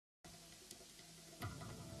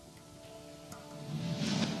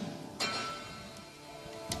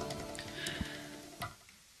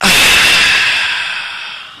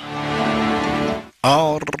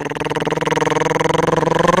Alright.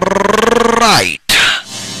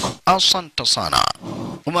 Asante sana.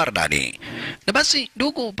 Maridadi. Na basi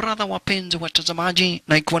ndugu brother wapenzi watazamaji,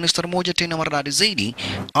 na ikiwa ni star moja tena maridadi zaidi,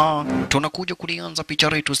 tunakuja kulianza picha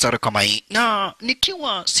letu star kama hii. Na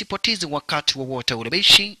nikiwa sipotezi wakati wowote ule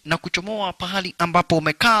beshi na kuchomoa pahali ambapo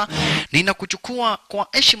umekaa, ninakuchukua kwa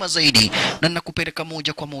heshima zaidi na ninakupeleka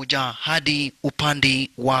moja kwa moja hadi upande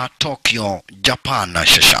wa Tokyo, Japan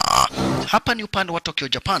shasha. Hapa ni upande wa Tokyo,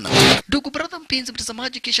 Japan. Ndugu brother mpenzi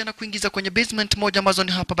mtazamaji, kisha na kuingiza kwenye basement moja ambazo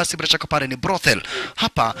ni hapa basi bila shaka pale ni brothel.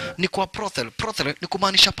 Hapa ni kwa brothel. Brothel ni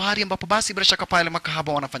kumaanisha pahali ambapo basi bila shaka pale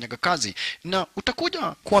makahaba wanafanya kazi. Na utakuja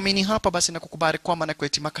kuamini hapa basi na kukubali kwamba na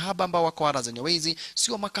kweti makahaba ambao wako ara zenye wezi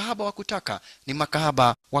sio makahaba wa kutaka, ni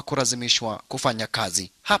makahaba wa kulazimishwa kufanya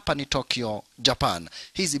kazi. Hapa ni Tokyo, Japan.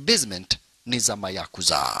 Hizi basement ni za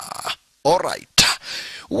mayakuza. Alright.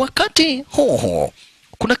 Wakati hoho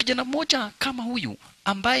kuna kijana mmoja kama huyu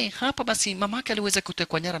ambaye hapa basi mamake aliweza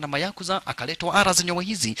kutekwa nyara na mayakuza, akaletwa ara zenye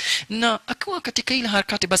hizi, na akiwa katika ile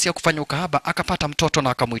harakati basi ya kufanya ukahaba akapata mtoto na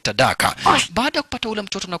akamuita Daka. Baada ya kupata ule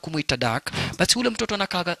mtoto na kumuita Daka, basi ule mtoto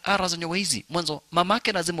anakaa ara zenye hizi. Mwanzo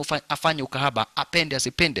mamake lazima afanye ukahaba, apende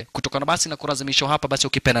asipende, kutokana basi na kulazimishwa hapa basi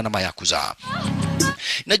ukipenda na mayakuza.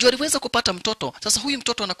 Najua aliweza kupata mtoto. Sasa huyu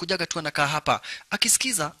mtoto anakujaga tu anakaa hapa,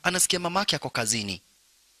 akisikiza anasikia mamake yako kazini.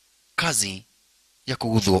 Kazi ya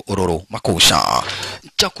kuudhu ororo makusha,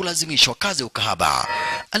 cha kulazimishwa kazi ukahaba.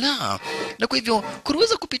 Ala, na kwa hivyo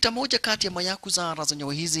kuruweza kupita moja kati ya mayakuza razonyo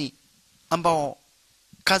hizi ambao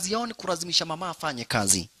kazi yao ni kulazimisha mama afanye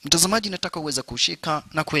kazi. Mtazamaji, nataka uweze kushika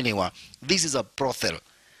na kuelewa. This is a brothel.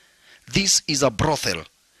 This is a brothel.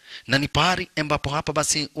 Na ni pahali ambapo hapa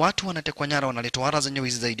basi watu wanatekwa nyara, wanaletwa ara zenye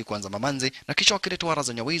wizi zaidi kwanza mamanze, na kisha wakiletwa ara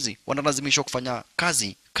zenye wizi wanalazimishwa kufanya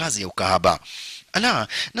kazi ya ukahaba. Ala,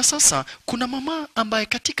 na sasa kuna mama ambaye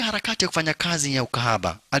katika harakati ya kufanya kazi ya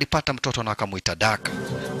ukahaba alipata mtoto na akamuita Daka.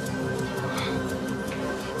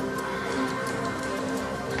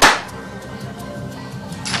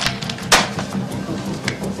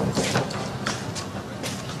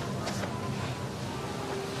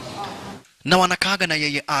 Na wanakaaga na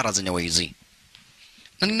yeye ara zenye wizi.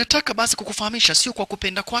 Na ninataka basi kukufahamisha sio kwa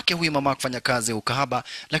kupenda kwake huyu mama kufanya kazi ya ukahaba,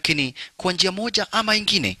 lakini kwa njia moja ama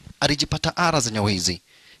ingine alijipata ara zenye wizi,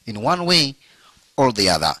 in one way or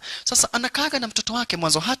the other. Sasa anakaaga na mtoto wake.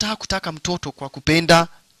 Mwanzo hata hakutaka mtoto kwa kupenda,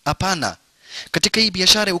 hapana. Katika hii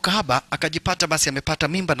biashara ya ukahaba akajipata basi amepata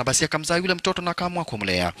mimba, na basi akamzaa yule mtoto na akaamua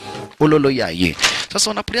kumlea ololo yaye. Sasa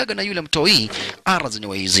wanapriaga na yule mtoi ara zenye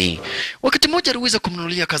wizi. Wakati mmoja aliweza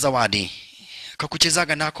kumnunulia kazawadi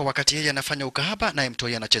kakuchezaga nako wakati yeye anafanya ukahaba, naye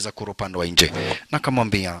mtoi anacheza kurupando wa nje. Na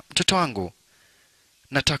kamwambia, mtoto wangu,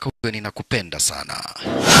 nataka uwe ninakupenda sana.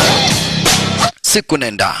 Siku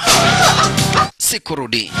nenda, siku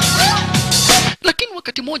rudi. Lakini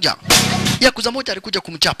wakati moja yakuza moja alikuja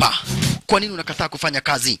kumchapa. Kwa nini unakataa kufanya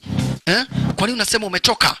kazi? Kwa nini unasema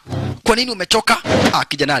umechoka? Kwa nini umechoka?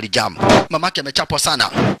 Kijana alijam. Mamake amechapwa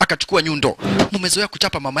sana. Akachukua nyundo. Mumezoea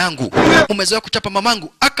kuchapa mama yangu. Mumezoea kuchapa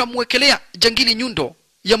mamangu. Akamwekelea jangili nyundo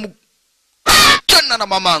ya chana na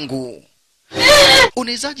mamangu.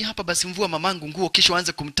 Unawezaje hapa basi mvua mamangu nguo kisha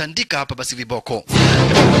aanze kumtandika hapa basi viboko?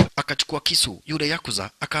 Akachukua kisu yule yakuza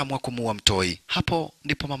akaamua kumuua mtoi. Hapo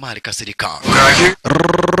ndipo mama alikasirika.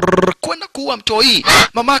 Kwenda kuua mtoi.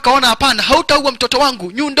 Mama akaona hapana, hautaua mtoto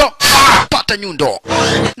wangu, nyundo. Pata nyundo.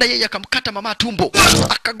 Na yeye akamkata mama tumbo,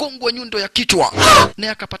 akagongwa nyundo ya kichwa.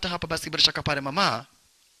 Na akapata hapa basi bila shaka pale mama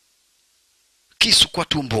kisu kwa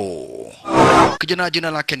tumbo. Kijana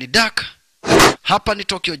jina lake ni Daka. Hapa ni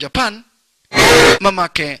Tokyo, Japan.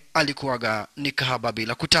 Mamake alikuwaga ni kahaba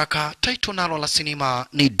bila kutaka. Title nalo la sinema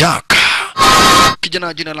ni Daka.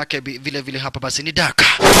 Kijana jina lake vile vile hapa basi ni Daka.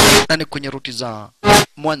 Na ni kwenye ruti za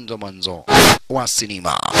mwanzo wa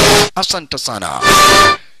sinema. Asante sana.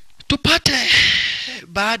 Tupate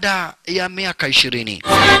baada ya miaka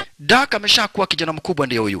 20. Daka ameshakuwa kijana mkubwa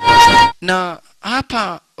ndio huyu. Na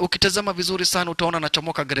hapa ukitazama vizuri sana utaona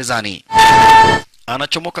anachomoka gerezani.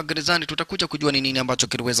 Anachomoka gerezani, tutakuja kujua ni nini ambacho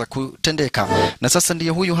kiliweza kutendeka. Na sasa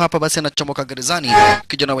ndiye huyu hapa basi anachomoka gerezani,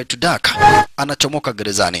 kijana wetu Daka anachomoka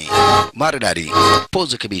gerezani. Maridadi,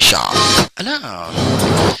 pose kibisha. Ala,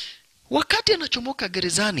 wakati anachomoka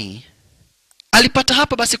gerezani alipata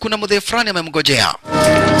hapa basi kuna mzee fulani amemgojea.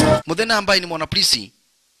 Mzee ambaye ni mwanapolisi,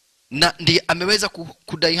 na ndiye ameweza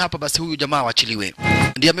kudai hapa basi huyu jamaa waachiliwe.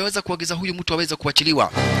 Ndiye ameweza kuagiza huyu mtu aweze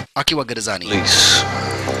kuachiliwa akiwa gerezani.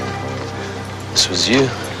 This was you.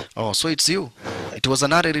 Oh, so it's you. It was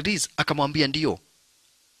an early release. Akamwambia ndio.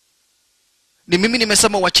 Ni mimi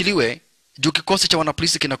nimesema uachiliwe juu kikosi cha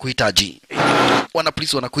wanapolisi kinakuhitaji.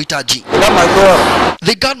 Wanapolisi wanakuhitaji. Got my girl.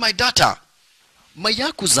 They got my data.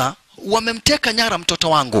 mayakuza wamemteka nyara mtoto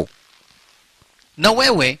wangu. Na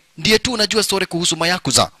wewe ndiye tu unajua story kuhusu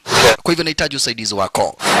mayakuza. Kwa hivyo nahitaji usaidizi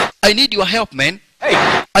wako. I need your help, man. Hey.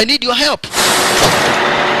 I need your help.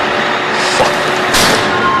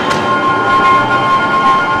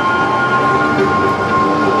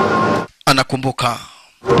 Anakumbuka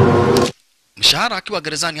mshahara akiwa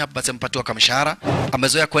gerezani hapa, basi mpatiwa kama mshahara.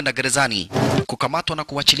 Amezoea kwenda gerezani kukamatwa na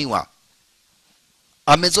kuachiliwa.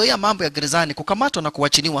 Amezoea mambo ya gerezani kukamatwa na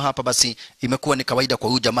kuachiliwa, hapa basi imekuwa ni kawaida kwa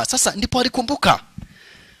huyu jamaa. Sasa ndipo alikumbuka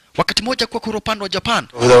wakati moja kwa kuropano wa Japan.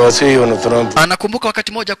 Anakumbuka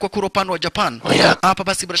wakati moja kwa kuropano wa Japan. Hapa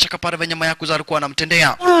basi bila shaka pale venye mayakuza alikuwa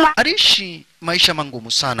anamtendea. Aliishi maisha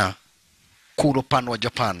mangumu sana kuropano wa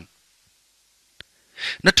Japan.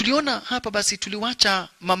 Na tuliona hapa basi, tuliwacha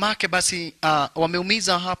mamake basi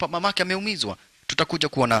wameumiza hapa, mamake ameumizwa. Tutakuja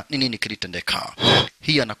kuona ni nini kilitendeka.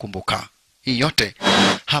 Hii anakumbuka. Hii yote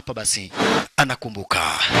hapa basi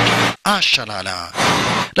anakumbuka. Ashalala.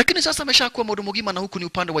 Lakini sasa ameshakuwa mhudumu gima, na huku ni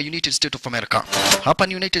upande wa United States of America. Hapa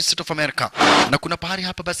ni United States of America. Na kuna pahali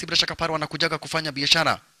hapa basi bila shaka pale wanakujaga kufanya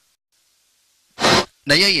biashara.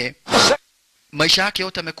 Na yeye maisha yake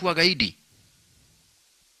yote amekuwa gaidi.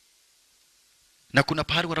 Na kuna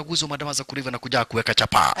pahali wanaguza madawa za kulevya na kuja kuweka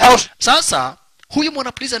chapa. Sasa huyu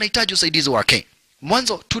mwanapolisi anahitaji usaidizi wake.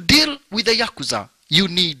 Mwanzo, to deal with the yakuza you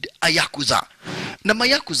need a yakuza. Na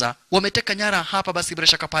mayakuza wameteka nyara hapa basi bila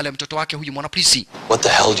shaka pale mtoto wake huyu mwanapolisi. What the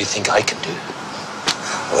hell do you think I can do?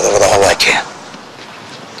 Whatever the hell I can.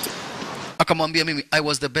 Akamwambia, mimi I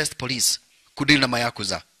was the best police kudeal na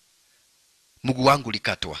mayakuza. Mguu wangu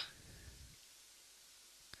likatwa.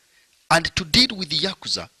 And to deal with the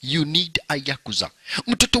yakuza you need a yakuza.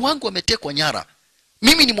 Mtoto wangu ametekwa nyara.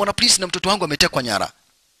 Mimi ni mwanapolisi na mtoto wangu ametekwa nyara.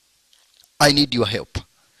 I need your help.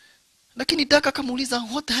 Lakini Daka akamuuliza,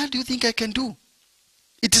 what the hell do you think I can do?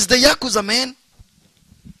 It is the yakuza, man.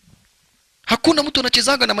 Hakuna mtu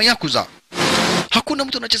anachezaga na mayakuza. Hakuna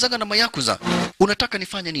mtu anachezaga na mayakuza. Unataka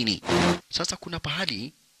nifanye nini? Sasa kuna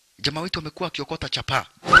pahali jamaa wetu amekuwa akiokota chapa.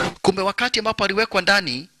 Kumbe wakati ambapo aliwekwa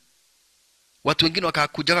ndani, watu wengine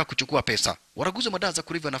wakakujaga kuchukua pesa. Waraguza madawa za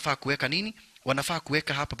kulevya wanafaa kuweka nini? Wanafaa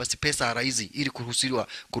kuweka hapa basi pesa haraizi ili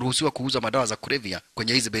kuruhusiwa kuuza madawa za kulevya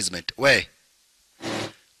kwenye hizi basement. We,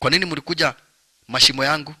 kwa nini mlikuja mashimo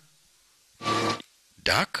yangu?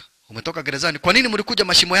 Dak, umetoka gerezani. Kwa nini mlikuja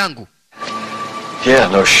mashimo yangu?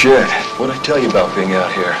 Yeah, no shit. What I tell you about being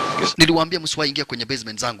out here? Niliwaambia msiwahi ingia kwenye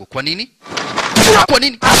basement zangu. Kwa nini? Kwa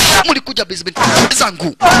nini mlikuja basement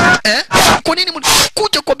zangu? Kwa nini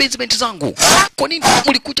mlikuja kwa basement zangu? Kwa nini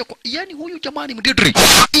mlikuja kwa... Yani huyu jamani mdidri.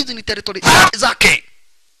 Hizi ni territory zake.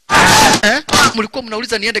 Mlikuwa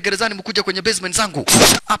mnauliza niende gerezani, mkuja kwenye basement zangu.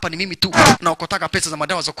 Hapa ni mimi tu naokotaka pesa za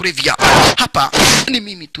madawa za kulevya. Hapa ni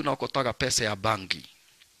mimi tu naokotaka pesa ya bangi.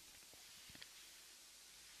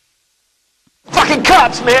 Fucking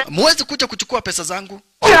cops, man. Mwezi kuja kuchukua pesa zangu.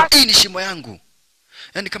 Hii ni shimo yangu.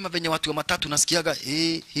 Yani kama venye watu wa matatu nasikiaga,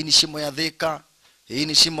 hii ni shimo ya Thika, hii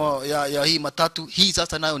ni shimo ya hii matatu, hii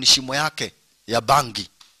sasa nayo ni shimo yake ya bangi.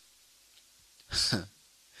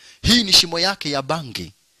 Hii ni shimo yake ya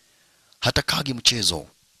bangi. Hatakagi mchezo.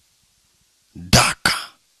 Daka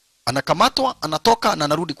anakamatwa, anatoka na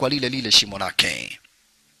anarudi kwa lile shimo lake.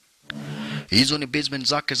 Hizo ni basement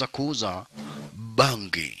zake za kuuza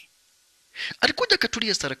bangi. Alikuja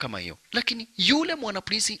katulia stara kama hiyo, lakini yule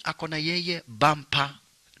mwanapolisi akona yeye bumper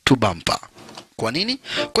to bumper. Kwa nini?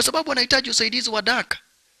 Kwa sababu anahitaji usaidizi wa Dak.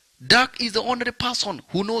 Dak is the only person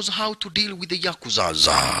who knows how to deal with the yakuza.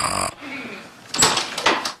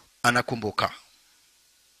 Anakumbuka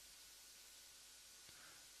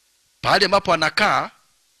pale ambapo anakaa,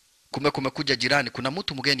 kumekuja jirani. Kuna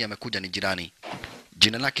mtu mgeni amekuja, ni jirani.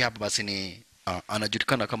 Jina lake hapa basi ni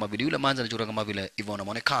anajulikana kama vile yule manza, anajulikana kama vile hivyo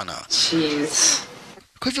anaonekana. Jeez.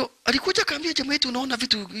 Kwa hivyo alikuja kaambia jamaa yetu, unaona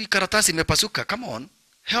vitu, hii karatasi imepasuka, come on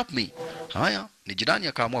help me. Haya, ni jirani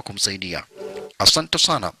akaamua kumsaidia. Asante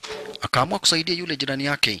sana. Akaamua kusaidia yule jirani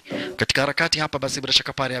yake katika harakati hapa basi bila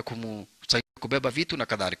shaka pale ya kumsaidia kubeba vitu na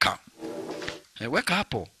kadhalika. Weka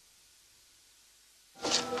hapo.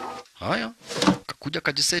 Haya, kakuja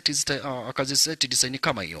akajiseti design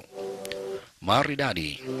kama hiyo.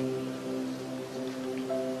 Maridadi.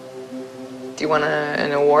 Do you want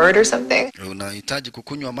an award or something? Unahitaji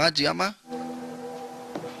kukunywa maji ama?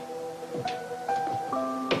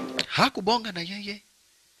 Hakubonga na yeye.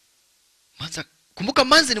 Manza, kumbuka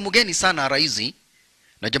manzi ni mgeni sana raizi,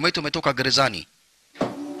 na jamaa yetu ametoka gerezani.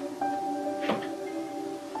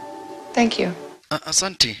 Thank you.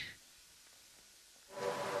 Asante.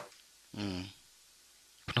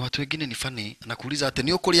 Kuna watu wengine ni funny, anakuuliza ate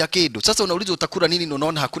ni ukuli ya kido. Sasa unauliza utakula nini na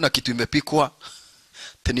unaona hakuna kitu imepikwa.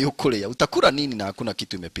 Teni ukule ya utakula nini na hakuna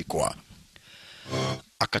kitu imepikwa.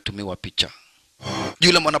 Akatumiwa picha.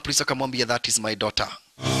 Yule mwanapolisi akamwambia, that is my daughter.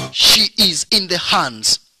 She is in the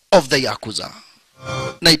hands of the Yakuza.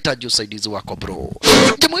 Nahitaji usaidizi wako bro.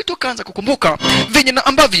 Jamaa wetu akaanza kukumbuka venye na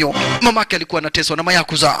ambavyo mamake alikuwa anateswa na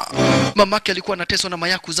mayakuza. Mamake alikuwa anateswa na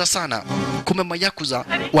mayakuza sana. Kumbe mayakuza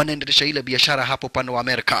wanaendelesha ile biashara hapo pande wa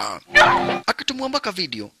Amerika. Akatumwa mpaka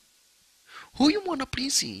video. Huyu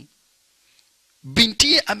mwanapolisi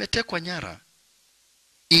bintiye ametekwa nyara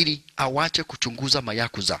ili awache kuchunguza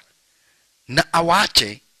mayakuza na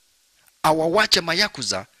awawache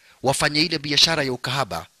mayakuza wafanye ile biashara ya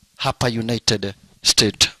ukahaba hapa United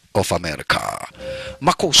States of America.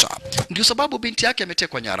 Makosa. Ndio sababu binti yake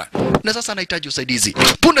ametekwa nyara na sasa anahitaji usaidizi.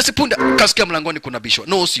 Punde si punde kasikia mlangoni kuna bisho.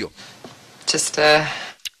 No sio. Just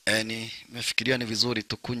mefikiria ni vizuri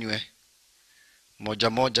tukunywe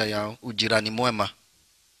moja ya ujirani mwema.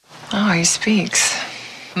 Oh, he speaks.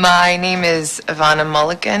 My name is Ivana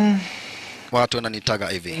Mulligan. Watu wananitaga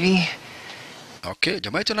hivi. Baby. Okay,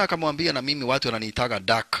 jamaa yetu na akamwambia na mimi watu wananitaga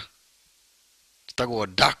Dark. Tutago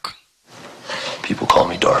Dark. People call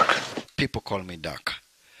me Dark. People call me Dark.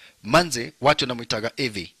 Manze watu wanamuitaga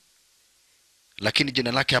hivi. Lakini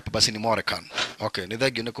jina lake hapa basi ni Morrican. Okay, ni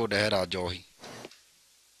dhagi niko dahera Johi.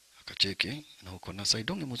 Akacheki na huko na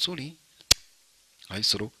saidonge mzuri.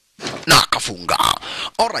 Haisuru. Na akafunga.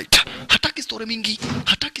 Alright. Hataki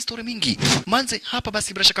story mingi. Manze hapa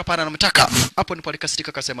basi bila shaka pana anamtaka. Hapo ndipo alikasirika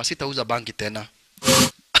akasema sitauza bangi tena.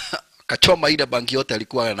 Akachoma ile bangi yote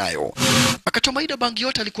alikuwa nayo.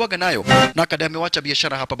 Na akadai amewacha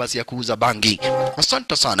biashara hapa basi ya kuuza bangi.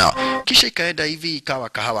 Asante sana. Kisha ikaenda hivi ikawa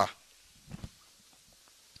kahawa.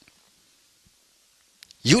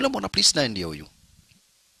 Yule mwanapolisi naye ndiye huyu.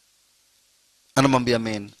 Anamwambia,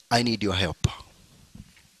 man, I need your help.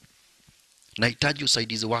 Nahitaji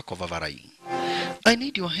usaidizi wako Vavarai. I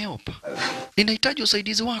need your help. Ninahitaji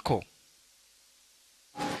usaidizi wako.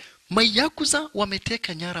 Mayakuza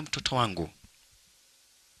wameteka nyara mtoto wangu.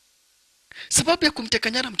 Sababu ya kumteka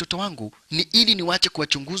nyara mtoto wangu ni ili niwache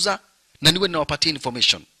kuwachunguza na niwe nawapatia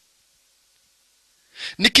information.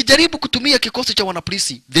 Nikijaribu kutumia kikosi cha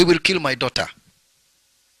wanapolisi, they will kill my daughter.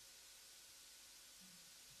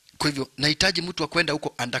 Kwa hivyo nahitaji mtu wa kwenda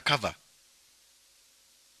huko undercover.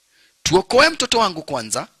 Tuokoe mtoto wangu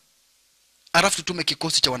kwanza, alafu tutume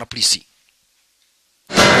kikosi cha wanapolisi.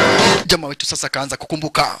 Jamaa wetu sasa kaanza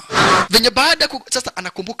kukumbuka. Venye sasa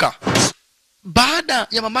anakumbuka. Baada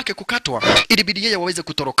ya mamake kukatwa, ilibidi yeye waweze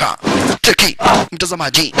kutoroka. Cheki,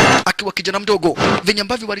 mtazamaji, akiwa kijana mdogo, venye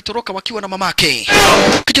ambavyo walitoroka wakiwa na mamake.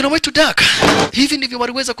 Kijana wetu Dark, hivi ndivyo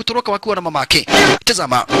waliweza kutoroka wakiwa na mamake.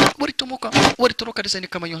 Tazama, walitoroka design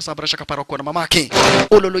kama hiyo hasa barasha kapara wakiwa na mamake.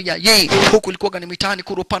 Ololo ya ye, huku ilikuwa ni mitaani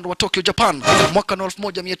kuru upande wa Tokyo, Japan, mwaka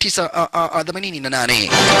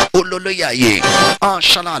 1988. Ololo ya ye,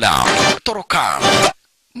 shalala, toroka.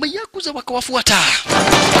 Mayakuza wakawafuata.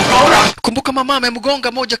 Kumbuka mama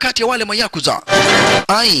amemgonga moja kati ya wale mayakuza.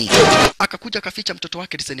 Akakuja akaficha mtoto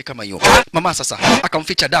wake diseni kama hiyo. Mama sasa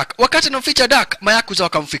akamficha Dark. Wakati anamficha Dark, mayakuza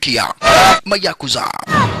wakamfikia. Mayakuza.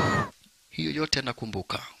 Hiyo yote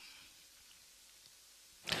nakumbuka.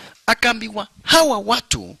 Akaambiwa hawa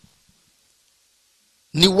watu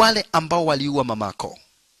ni wale ambao waliua mamako.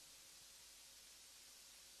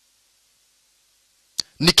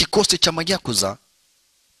 Ni kikosi cha mayakuza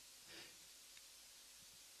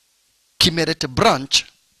kimerete branch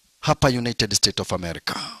hapa United States of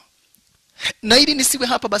America. Na ili nisiwe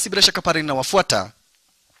hapa basi bila shaka pale na wafuata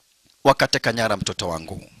wakateka nyara mtoto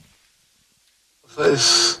wangu.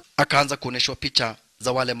 Akaanza kuoneshwa picha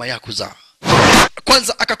za wale mayakuza.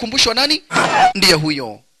 Kwanza akakumbushwa nani? Ndiye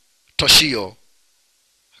huyo Toshio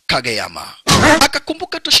Kageyama.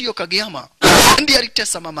 Akakumbuka Toshio Kageyama ndiye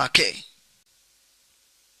alitesa mamake.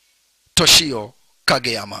 Toshio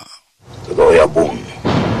Kageyama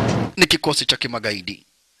ni kikosi cha kimagaidi.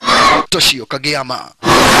 Toshio Kageyama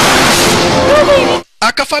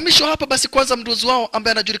akafahamishwa hapa basi kwanza mdozi wao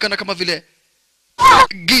ambaye anajulikana kama vile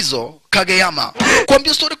Gizo Kageyama.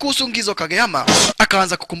 Kuambia story kuhusu Gizo Kageyama,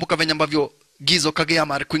 akaanza kukumbuka venye ambavyo Gizo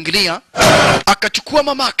Kageyama alikuingilia, akachukua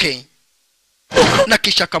mamake na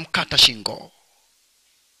kisha akamkata shingo.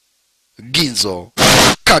 Gizo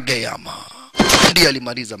Kageyama ndiye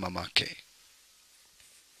alimaliza mamake.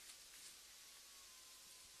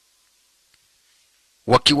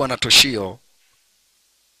 Wakiwa na Toshio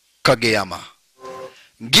Kageyama.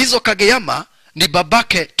 Gizo Kageyama ni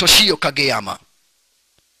babake Toshio Kageyama.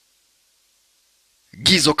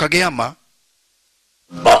 Gizo Kageyama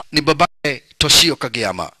ni babake Toshio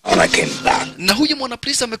Kageyama. Na huyu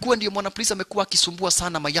mwanapolisi amekuwa ndiye mwanapolisi amekuwa akisumbua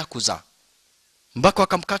sana mayakuza. mpaka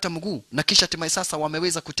wakamkata mguu, na kisha hatimaye sasa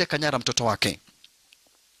wameweza kuteka nyara mtoto wake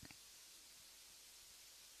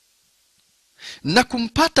na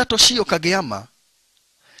kumpata Toshio Kageyama.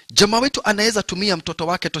 Jamaa wetu anaweza tumia mtoto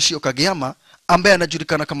wake Toshio Kageyama ambaye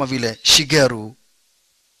anajulikana kama vile Shigeru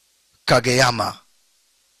Kageyama.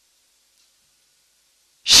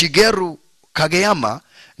 Shigeru Kageyama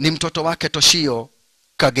ni mtoto wake Toshio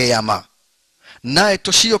Kageyama, naye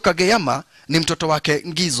Toshio Kageyama ni mtoto wake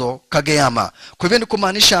Gizo Kageyama. Kwa hivyo ni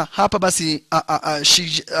kumaanisha hapa basi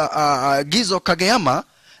Gizo Kageyama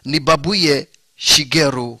ni babuye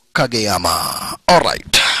Shigeru Kageyama.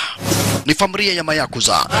 Alright, ni familia ya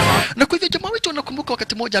mayakuza. Na kwa hivyo jamaa wetu anakumbuka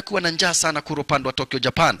wakati mmoja akiwa na njaa sana kule upande wa Tokyo,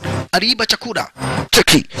 Japan, aliiba chakula.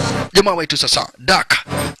 Cheki jamaa wetu sasa Daka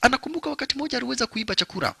anakumbuka wakati mmoja aliweza kuiba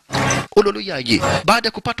chakula. Ololoyaye, baada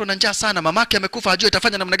ya kupatwa na njaa sana, mamake amekufa, hajui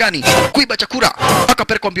atafanya namna gani, kuiba chakula,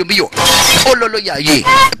 akapelekwa mbio mbio. Ololoyaye,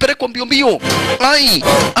 pelekwa mbio mbio. Ai,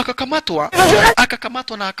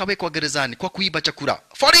 akakamatwa na akawekwa gerezani kwa kuiba chakula.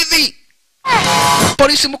 Faridhi,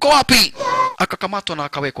 polisi mko wapi? Akakamatwa na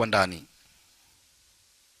akawekwa ndani.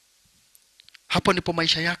 Hapo ndipo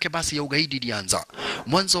maisha yake basi ya ugaidi ilianza.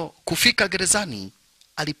 Mwanzo kufika gerezani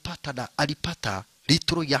alipata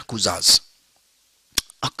litro yakuzas,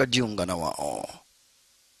 akajiunga na wao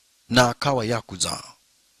na akawa yakuza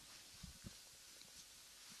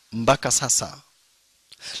mpaka sasa.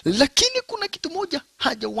 Lakini kuna kitu moja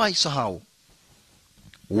hajawahi sahau,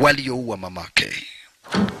 walioua mamake.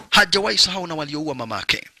 Hajawahi sahau na walioua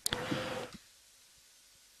mamake.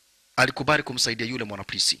 Alikubali kumsaidia yule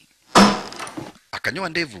mwanapolisi, akanyoa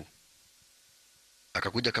ndevu,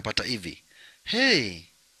 akakuja akapata hivi. Hey,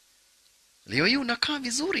 leo hii unakaa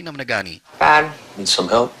vizuri namna gani? Need some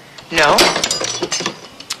help? No.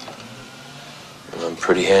 I'm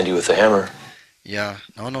pretty handy with a hammer. Yeah,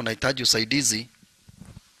 naona unahitaji usaidizi.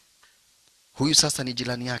 Huyu sasa ni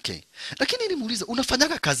jirani yake. Lakini nimuuliza,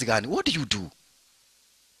 unafanyaga kazi gani? What do you do?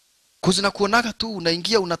 Kuzina kuonaga tu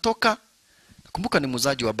unaingia unatoka. Kumbuka ni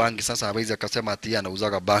muuzaji wa bangi, sasa hawezi akasema ati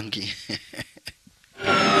anauzaga bangi.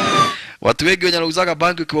 Watu wengi wenye wanauzaga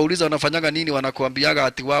bangi ukiwauliza wanafanyaga nini, wanakuambiaga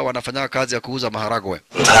ati wao wanafanyaga kazi ya kuuza maharagwe.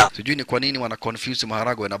 Sijui ni kwa nini wana confuse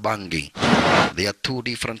maharagwe na bangi. They are two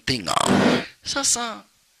different things. Sasa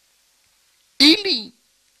ili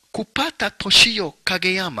kupata Toshio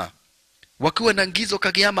Kageyama wakiwa na Gizo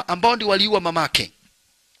Kageyama ambao ndio waliua mamake,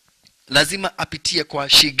 lazima apitie kwa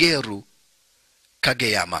Shigeru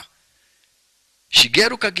Kageyama.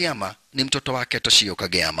 Shigeru Kageyama ni mtoto wake Toshio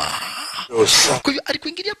Kageyama. Kwa hivyo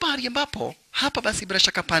alikuingilia pahali ambapo hapa basi bila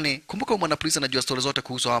shaka pale, kumbuka mwanapolisi anajua story zote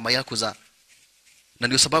kuhusu hawa mayakuza, na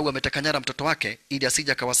ndio sababu ameteka nyara mtoto wake ili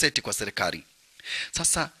asije akawaseti kwa serikali.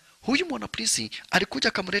 Sasa huyu mwanapolisi alikuja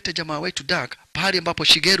akamleta jamaa wetu Dark pahali ambapo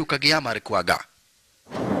Shigeru Kageyama alikuwaga.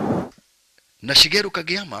 Na Shigeru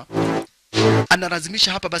Kageyama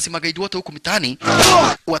analazimisha hapa basi magaidi wote huku mitaani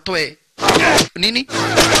watoe nini?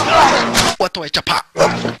 Watoe chapa.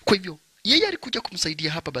 Kwa hivyo yeye alikuja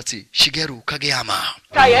kumsaidia hapa basi Shigeru Kageyama.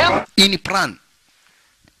 Hii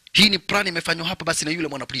ni plan imefanywa hapa basi na yule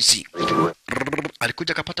mwanapolisi.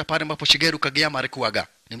 Alikuja kapata pale ambapo Shigeru Kageyama alikuwaga.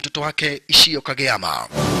 Ni mtoto wake Ishio Kageyama.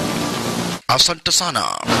 Asante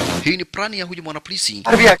sana. Hii ni plani ya huyu mwanapolisi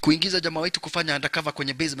kuingiza jamaa wetu kufanya undercover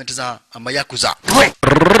kwenye basement za mayakuza.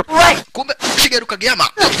 Kumbe Shigeru Kageyama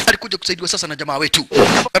alikuja kusaidiwa sasa na jamaa wetu.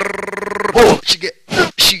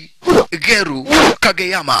 Shigeru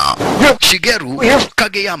Kageyama. Shigeru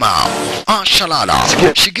Kageyama. Ashalala.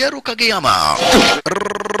 Shigeru Kageyama.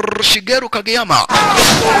 Shigeru Kageyama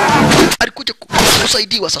alikuja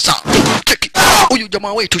kusaidiwa sasa. Cheki huyu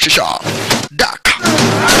jamaa wetu shisha Daka.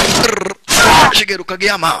 Shigeru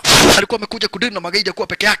Kageyama alikuwa amekuja kudili na magaidi kuwa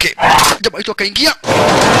peke yake. Jamaa wetu akaingia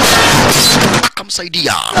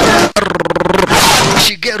akamsaidia.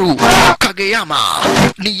 Shigeru Kageyama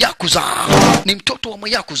ni yakuza, ni mtoto wa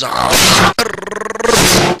mayakuza.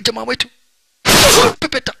 Jamaa wetu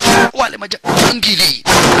pepeta wale majangili.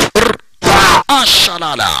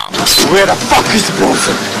 Ashalala. Where the fuck is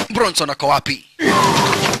Bronson? Bronson ako wapi?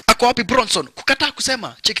 Ako wapi Bronson? Kukataa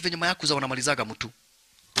kusema. Cheki venye mayakuza wanamalizaga mtu.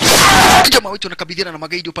 Jamaa wetu anakabidhiana na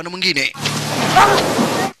magaidi upande mwingine.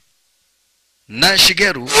 Na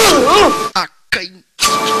Shigeru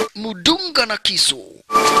akaimudunga na kisu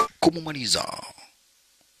kumumaliza.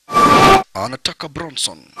 Anataka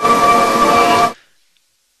Bronson.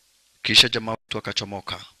 Kisha jamaa wetu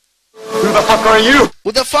akachomoka. Who the fuck are you?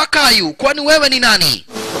 Who the fuck are you? Kwani wewe ni nani?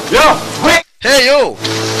 Yo, wait! Hey yo!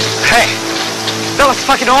 Hey! That was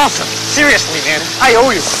fucking awesome. Seriously, man. I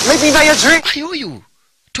owe you. Make me buy a drink. I owe you.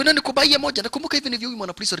 Tuende kubaia moja. Nakumbuka hivi ndivyo huyu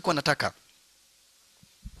mwanapolisi alikuwa anataka.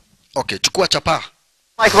 Okay, chukua chapa.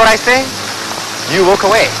 Like what I say? You walk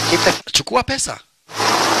away. Keep the... Chukua pesa.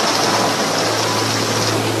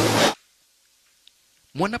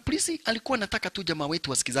 Mwanapolisi alikuwa anataka tu jamaa wetu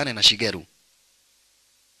wasikizane na Shigeru.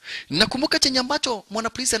 Nakumbuka chenye ambacho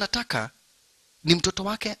mwanapolisi anataka ni mtoto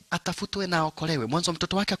wake atafutwe na okolewe. Mwanzo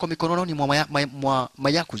mtoto wake kwa mikononi mwa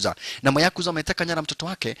mayakuza. Na mayakuza wameteka nyara mtoto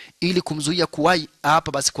wake ili kumzuia kuwai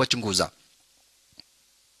hapa basi kuwachunguza.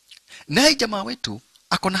 Naye jamaa wetu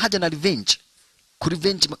akona haja na revenge.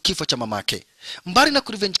 Kurevenge kifo cha mamake. Mbali na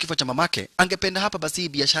kurevenge kifo cha mamake, angependa hapa basi hii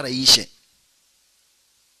biashara iishe.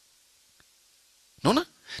 Naona?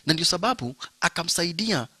 Na ndio sababu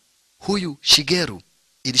akamsaidia huyu Shigeru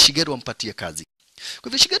ili Shigeru ampatie kazi. Kwa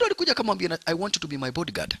hivyo Shigeru alikuja akamwambia, I want you to be my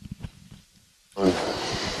bodyguard.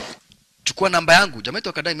 Chukua namba yangu. Jamaa wetu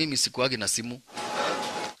akadai mimi sikuagi na simu.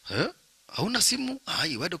 Hauna simu?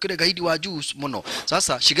 Ai, wewe kile gaidi wa juu mno.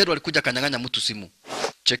 Sasa Shigeru alikuja kanyang'anya mtu simu.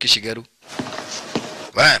 Cheki Shigeru.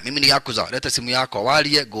 Wewe mimi ni yakuza, leta simu yako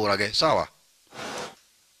walie gorage, sawa?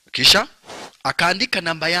 Kisha akaandika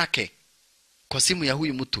namba yake kwa simu ya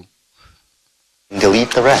huyu mtu.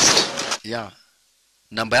 Delete the rest. Yeah.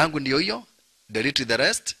 Namba yangu ndio hiyo. Delete the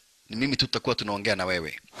rest. Ni mimi tu tutakuwa tunaongea na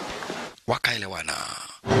wewe. Wakaelewana.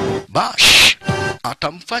 Bash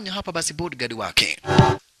atamfanya hapa basi bodyguard wake.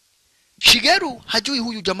 Shigeru hajui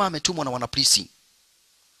huyu jamaa ametumwa na wanapolisi.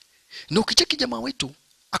 Na ukicheki jamaa wetu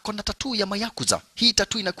akona tattoo ya mayakuza. Hii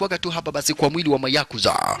tattoo inakuwaga tu hapa basi kwa mwili wa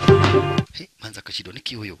mayakuza. Manza kashido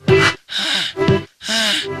niki huyo.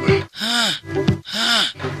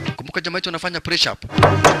 Kumbuka jamaa wetu anafanya press up.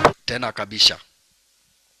 Tena akabisha.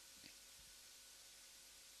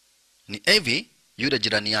 Ni Evi yule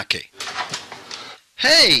jirani yake.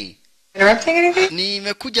 Hey! Interrupting anything?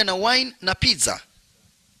 Nimekuja na wine na pizza.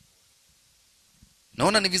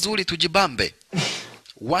 Naona ni vizuri tujibambe.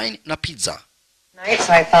 Wine na pizza. Night,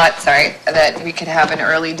 so I thought, that we could have an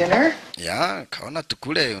early dinner. Ya, kaona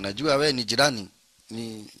tukule, unajua we ni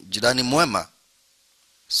jirani mwema.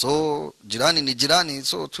 So, jirani ni jirani,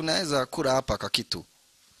 so tunaweza kula hapa kakitu.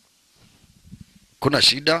 Kuna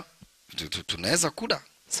shida, tunaweza kula.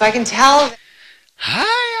 So I can tell...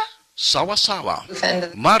 Haya, sawa sawa.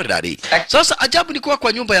 Maridadi. Sasa ajabu ni kuwa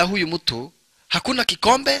kwa nyumba ya huyu mtu, hakuna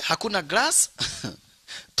kikombe, hakuna glass.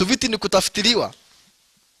 Tuviti ni kutafutiliwa.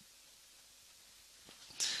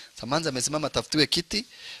 Samanza amesimama tafutiwe kiti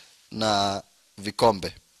na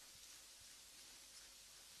vikombe.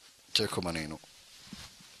 Cheko maneno.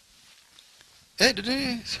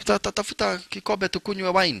 Tafuta kikombe tukunywe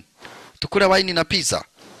wine. Tukule wine na pizza.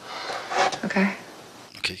 Okay.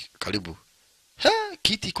 Okay, karibu.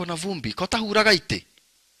 Kiti iko na vumbi, kota huraga ite.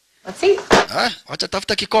 Let's see. Wacha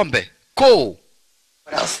tafuta kikombe. Ko.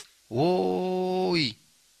 What else? Oi.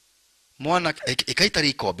 Mwana ikaita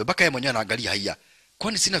kikombe, baka yeye mwenyewe anaangalia haya.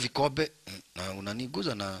 Kwani sina vikombe? Na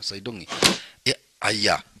unaniguza na saidongi.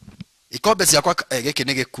 Aya. Ikombe cia kwa geke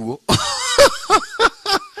nige kuo.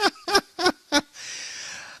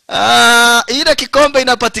 Ile kikombe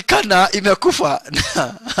inapatikana imekufa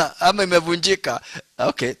ama imevunjika.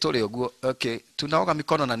 Okay, tole oguo. Okay, tunaoga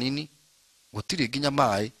mikono na nini? Gutiri ginya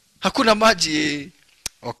mai. Hakuna maji.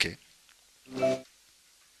 Okay.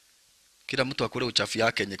 Kila mtu akule uchafu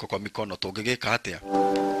yake nyeko kwa mikono tongegeka atia.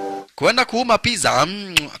 Kwenda kuuma pizza.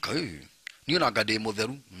 Niyo na ngade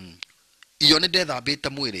mutheru. Iyo ni ndethambite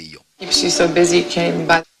mwiri iyo. If she's so busy, can't even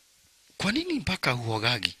buy... Kwa nini mpaka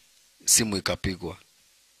huogagi? Simu ikapigwa.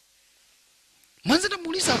 Mwanza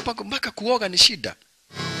namuuliza mpaka kuoga ni shida.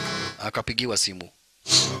 Akapigiwa simu.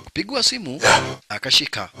 Kupigiwa simu,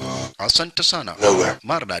 akashika. Asante sana.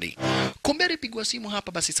 Maridadi. Kumbe alipigwa simu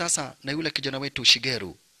hapa basi sasa na yule kijana wetu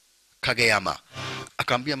Shigeru Kageyama.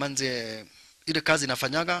 Akaambia manze ile kazi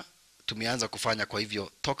nafanyaga tumeanza kufanya, kwa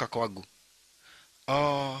hivyo toka kwangu.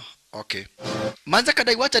 Okay. Manza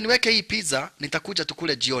kadai wacha niweke hii pizza, nitakuja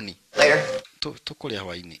tukule jioni. Later. Tukule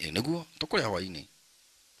hawaini. Neguo, tukule hawaini.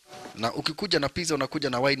 Na ukikuja na pizza unakuja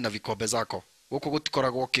na wine na vikombe zako. Huko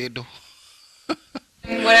gutikoragwo kindu.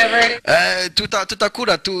 Whatever.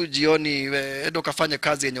 Tutakula tu jioni, endo kafanye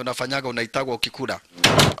kazi yenye unafanyaga unaitagwa ukikula.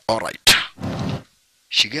 Alright.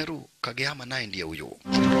 Shigeru Kageyama naye ndiye huyo.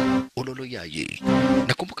 Ololo yaye.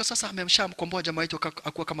 Nakumbuka sasa amemshamkomboa jamaa wetu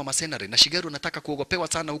akuwa kama masenare na Shigeru anataka kuogopewa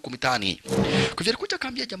sana huku mitaani. Kwa hivyo alikuja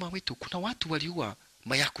kaambia jamaa wetu kuna watu waliua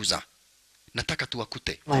mayakuza. Nataka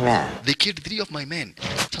tuwakute. My man. They killed 3 of my men.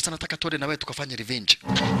 Sasa nataka tuende na wewe tukafanye revenge.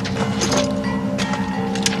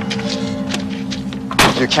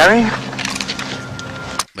 You carry?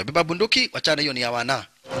 Mebeba bunduki, wachana hiyo ni ya wana.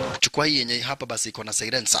 Chukua hii yenye hapa basi iko na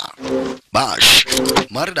silencer. Bash.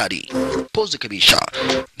 Maridadi. Pose kabisa.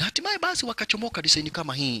 Na hatimaye basi wakachomoka design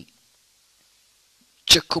kama hii.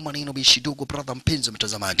 Cheko maneno bishidogo brother mpenzi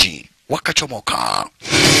mtazamaji. Wakachomoka.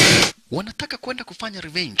 Wanataka kwenda kufanya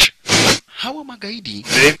revenge. Hawa magaidi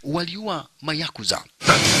waliua mayakuza.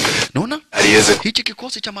 Naona? Hichi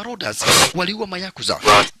kikosi cha marauders waliua mayakuza.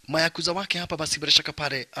 Mayakuza wake hapa basi bila shaka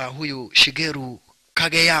pale huyu Shigeru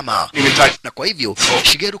Kageyama. Na kwa hivyo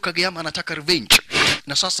Shigeru Kageyama anataka revenge.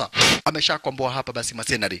 Na sasa ameshakomboa hapa basi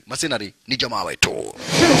mercenary. Mercenary ni jamaa wetu.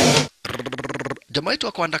 Jamaa wetu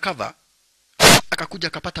wako undercover. Akakuja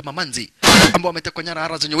akapata mamanzi ambao wametekwa nyara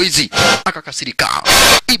ara zenye wizi, akakasirika.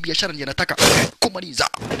 Hii biashara ndiye anataka kumaliza.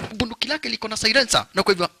 Bunduki lake liko na silencer na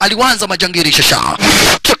kwa hivyo alianza majangiri shasha.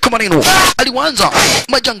 Cheka maneno. Alianza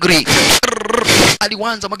majangiri.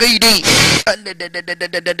 Alianza magaidi.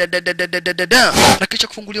 Na kisha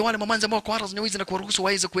kufungulia wale mamanzi ambao kwa ara zenye wizi na kuwaruhusu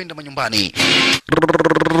waweze kuenda manyumbani.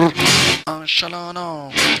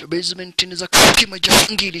 Shalana. Basement ni za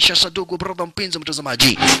kimajangiri shasha dogo brother mpenzi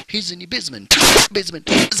mtazamaji. Hizi ni basement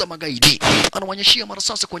za magaidi. Anawanyeshia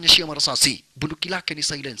marasasi kuonyeshia marasasi. Bunduki lake ni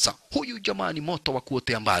silencer. Huyu jamaa ni moto wa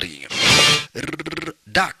kuotea mbali.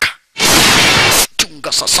 Daka.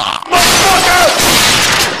 Chunga sasa.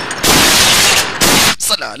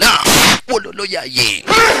 Salala. Wololo yaye.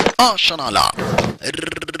 Shanala.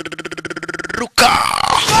 Ruka.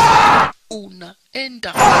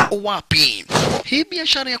 Unaenda wapi? Hii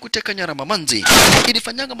biashara ya kuteka nyara mamanzi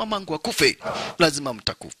ilifanyanga mamangu akufe.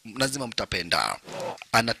 Lazima mtapenda.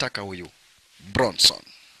 Anataka huyu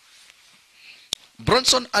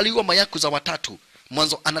Bronson aliua mayakuza watatu.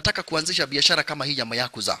 Mwanzo anataka kuanzisha biashara kama hii ya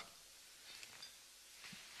mayakuza.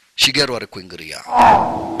 Shigeru alikuingilia.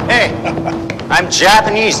 Hey, I'm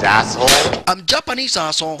Japanese, asshole. I'm Japanese,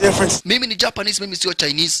 asshole. Mimi ni Japanese, mimi sio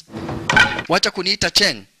Chinese. Wacha kuniita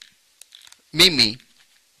Cheng. Mimi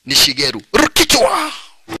ni Shigeru. Kichwa!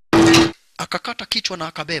 Akakata kichwa na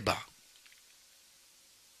akabeba.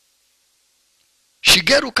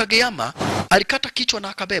 Shigeru Kageyama alikata kichwa na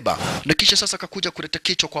akabeba. Na kisha sasa akakuja kuleta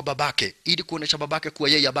kichwa kwa babake ili kuonesha babake kuwa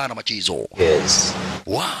yeye abana machizo. Yes.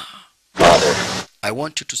 Wow. Father. I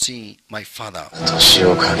want you to see my father.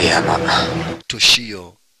 Toshio Kageyama.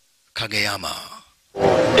 Toshio Kageyama.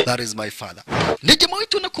 That is my father. Ni jamaa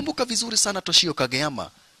wetu nakumbuka vizuri sana Toshio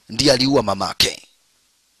Kageyama ndiye aliua mamake.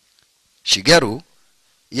 Shigeru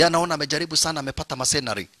yeye anaona amejaribu sana, amepata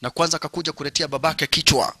mercenary na kwanza akakuja kuletea babake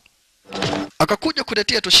kichwa. Akakuja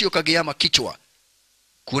kuletea Toshio Kageyama kichwa.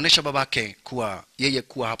 Kuonesha babake kuwa yeye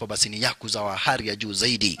kuwa hapa basi ni yakuza wa hali ya juu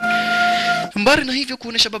zaidi. Mbali na hivyo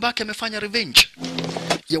kuonesha babake amefanya revenge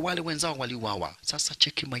ya wale wenzao waliuawa. Sasa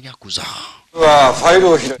cheki mayakuza.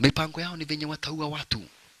 Mipango yao ni venye wataua watu.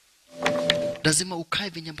 Lazima ukae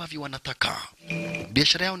venye ambavyo wanataka.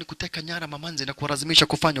 Biashara yao ni kuteka nyara mamanzi na kuwalazimisha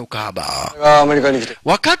kufanya ukahaba.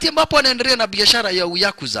 Wakati ambapo anaendelea na biashara ya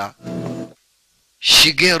uyakuza,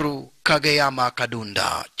 Shigeru Kageyama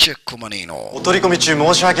kadunda. Cheko maneno.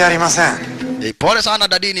 Pole sana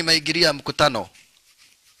dadi, nimeingilia mkutano.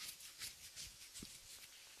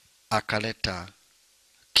 Akaleta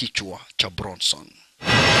kichwa cha Bronson.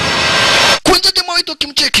 Kwanza jamaa wetu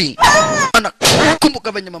kimcheki.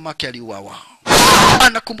 Anakumbuka venye mamake aliuawa.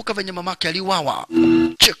 Anakumbuka venye mamake aliuawa.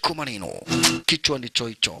 Cheko maneno. Kichwa ndicho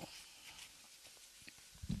hicho.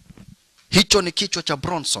 Hicho ni kichwa cha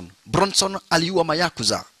Bronson. Bronson aliua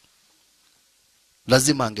mayakuza.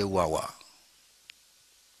 Lazima angeuawa.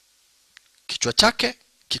 Kichwa chake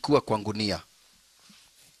kikuwa kwa ngunia.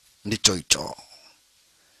 Ndicho hicho.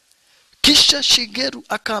 Kisha Shigeru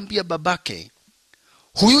akaambia babake,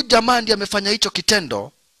 huyu jamaa ndiye amefanya hicho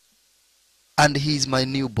kitendo and he is my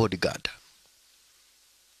new bodyguard.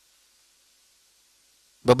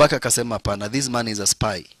 Babake akasema hapana, this man is a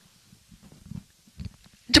spy.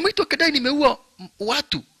 Jamaa wetu akadai nimeua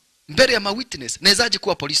watu mbele ya mawitness, nawezaje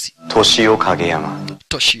kuwa polisi? Toshio Kageyama.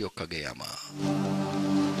 Toshio Kageyama.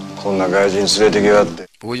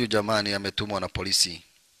 Huyu jamani ametumwa na polisi.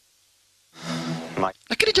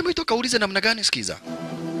 Lakini jamaa wetu akauliza namna gani? Sikiza.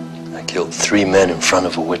 I killed 3 men in front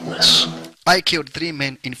of a witness. I killed 3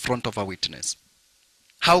 men in front of a witness.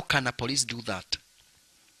 How can a police do that?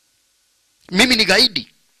 Mimi ni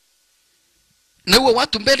gaidi. Naua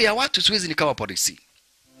watu mbele ya watu, siwezi nikawa polisi.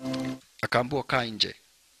 Akaambiwa kaa nje.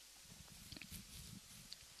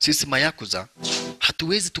 Sisi mayakuza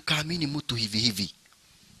hatuwezi tukaamini mtu hivi hivi.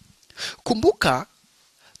 Kumbuka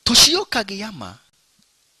Toshio Kageyama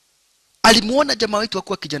alimuona jamaa wetu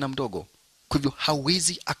akuwa kijana mdogo, kwa hivyo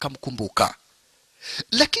hawezi akamkumbuka.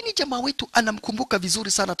 Lakini jamaa wetu anamkumbuka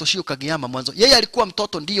vizuri sana Toshio Kageyama mwanzo. Yeye alikuwa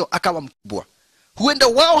mtoto ndio akawa mkubwa. Huenda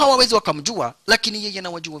wao hawawezi wakamjua, lakini yeye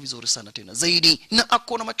anawajua vizuri sana tena zaidi, na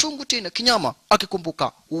akona machungu tena kinyama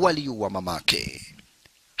akikumbuka waliuwa mamake.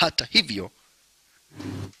 Hata hivyo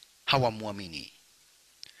hawamuamini.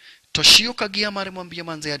 Toshio Kageyama alimwambia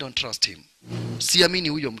manze, I don't trust him, siamini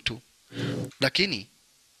huyo mtu. Lakini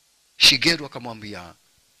Shigeru akamwambia,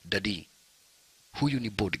 daddy, huyu ni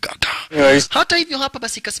bodyguard. Hata hivyo hapa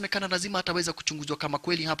basi ikasemekana lazima ataweza kuchunguzwa kama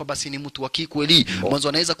kweli hapa basi ni mtu wa kikweli. Mwanzo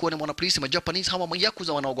anaweza kuwa ni mwanapolisi. Majapanese hawa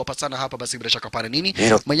mayakuza wanaogopa sana hapa basi bila shaka pale nini.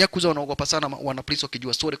 Mayakuza wanaogopa sana wanapolisi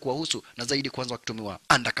wakijua story kuwahusu, na zaidi kwanza wakitumiwa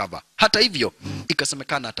undercover. Hata hivyo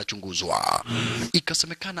ikasemekana atachunguzwa.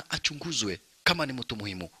 Ikasemekana achunguzwe kama ni mtu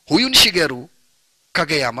muhimu. Huyu ni Shigeru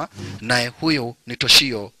Kageyama, naye huyo ni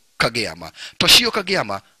Toshio Kageyama. Toshio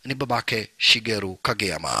Kageyama ni babake Shigeru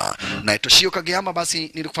Kageyama. Na Toshio Kageyama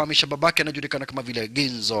basi nilikufahamisha babake anajulikana kama vile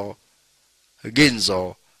Genzo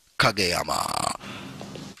Kageyama.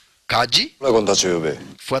 Kaji,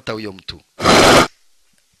 fuata huyo mtu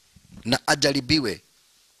na ajaribiwe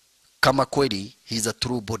kama kweli he's a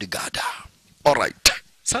true bodyguard. Alright.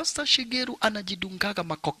 Sasa Shigeru anajidungaga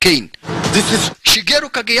makokaini. Shigeru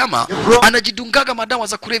Kageyama anajidungaga madawa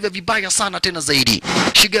za kulevya vibaya sana tena zaidi.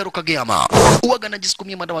 Shigeru Kageyama uwaga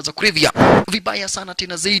anajisukumia madawa za kulevya vibaya sana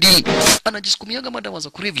tena zaidi. Anajisukumiaga madawa za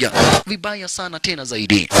kulevya vibaya sana tena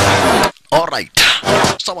zaidi. Alright.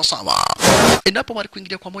 Sawa sawa. Endapo wali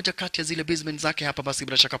kuingilia kwa moja kati ya zile basement zake hapa basi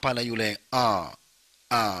bila shaka pala yule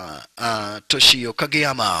Toshio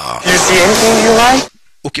Kageyama. You see anything you like?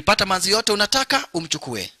 Ukipata manzi yote unataka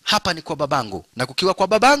umchukue. Hapa ni kwa babangu, na kukiwa kwa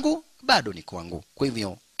babangu bado ni kwangu. Kwa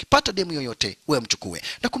hivyo ukipata demu yoyote wewe mchukue.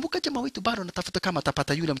 Na kumbuka jamaa wetu bado anatafuta kama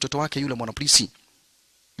atapata yule mtoto wake yule mwanapolisi.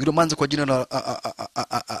 Yule manzi kwa jina la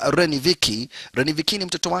Reniviki. Reniviki ni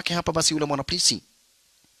mtoto wake hapa basi yule mwanapolisi.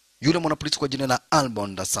 Yule mwanapolisi kwa jina la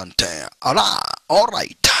Albonda Sante.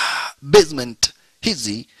 Alright. Basement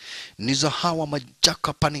hizi ni za hawa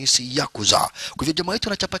majaka panisi yakuza. Kwa hivyo jamaa wetu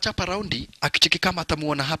anachapa raundi akicheki kama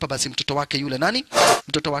atamuona hapa basi mtoto wake yule nani?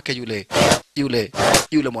 Mtoto wake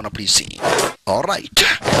yule mwanapolisi. Alright.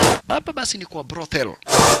 Hapa basi ni kwa brothel.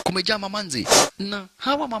 Kumejaa mamanzi na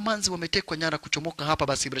hawa mamanzi wametekwa nyara kuchomoka hapa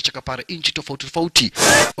basi bila shaka pale inchi tofauti tofauti.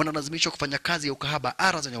 Wanalazimishwa kufanya kazi ya ukahaba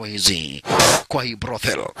ara za nyawa hizi kwa hii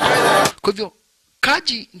brothel. Kwa hivyo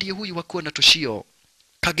Kaji ndiye huyu wakuwa na Toshio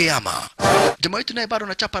Kageyama. Jamaa wetu naye bado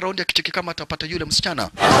anachapa raundi akicheki kama atapata yule msichana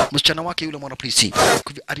wake yule mwanapolisi. Kwa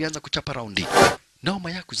hivyo alianza kuchapa raundi. Nao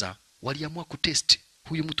mayakuza waliamua kutest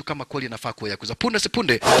huyu mtu kama kweli anafaa kuwa yakuza. Punde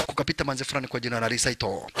sipunde kukapita manze fulani kwa jina la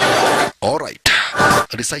Risaito. Alright.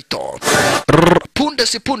 Risaito. Punde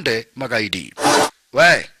sipunde magaidi.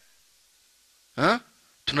 We.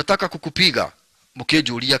 Tunataka kukupiga.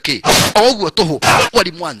 Mkejulia ke. Ogu watoho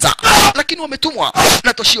walimwanza. Lakini wametumwa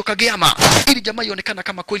na Toshio Kageyama ili jamaa ionekana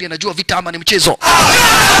kama kweli anajua vita ama ni mchezo.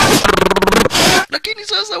 Lakini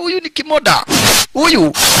sasa huyu ni kimoda.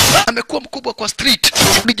 Huyu amekuwa mkubwa kwa street.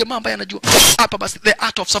 Ni jamaa ambaye anajua hapa basi the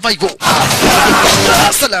art of survival.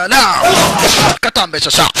 Salala. Katambe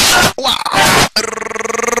sasa.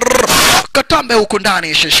 Katambe huko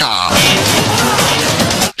ndani shisha.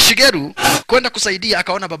 Shigeru kwenda kusaidia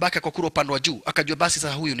akaona babake kwa kura upande wa juu, akajua basi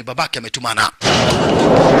sasa huyu ni babake ametumana.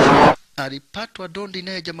 Alipatwa dondi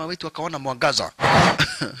naye jamaa wetu akaona mwangaza.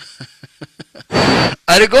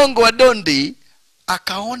 Aligongwa dondi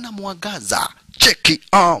akaona mwangaza. Cheki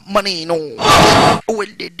maneno.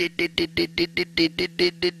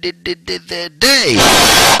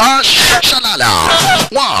 Shalala.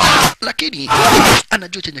 Lakini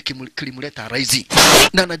anajua chenye kilimuleta raizi.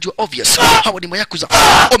 Na anajua obvious hawa ni mayakuza.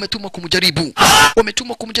 Wametumwa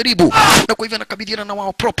kumjaribu. Na kwa hivyo anakabidhiana na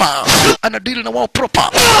wao proper. Anadeal na wao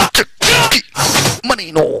proper. Cheki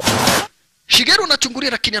maneno. Shigeru anachungulia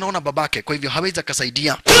lakini anaona babake, kwa hivyo hawezi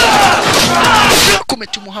akasaidia.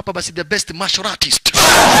 Kumetumwa hapa basi the best martial artist.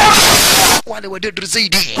 Wale wa dead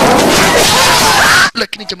zaidi.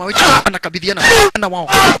 Lakini jamaa wetu anakabidhiana na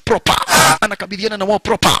wao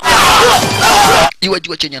proper.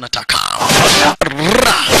 Iwajua chenye anataka.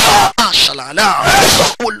 Ashalala.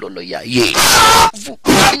 Ulolo yaye.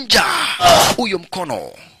 Vunja huyo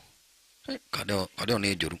mkono. Kadeo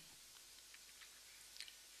ni juru.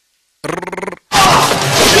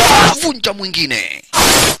 Vunja mwingine.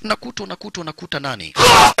 Nakuta nani?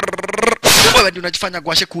 Wewe ndio unajifanya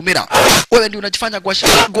gwashe kuumira. Wewe ndio unajifanya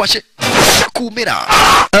gwashe kuumira.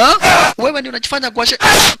 Wewe ndio unajifanya gwashe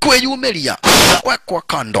kuyumelia. Kwa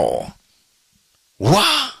kando.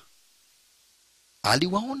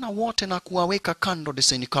 Aliwaona wote na kuwaweka kando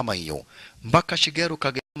deseni kama hiyo. Mpaka Shigeru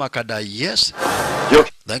Kageyama akadai yes.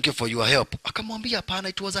 Thank you for your help. Akamwambia hapana,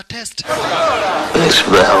 it was a test. Thanks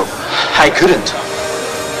for the help. I couldn't.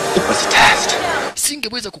 It was a test.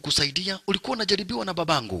 Singeweza kukusaidia, ulikuwa unajaribiwa na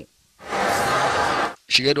babangu.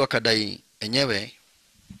 Shigeru akadai enyewe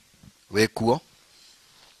wekuo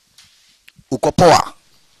uko poa.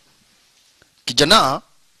 Kijana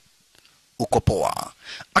uko poa.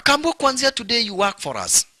 Akaambiwa kuanzia today you work for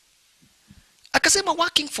us. Akasema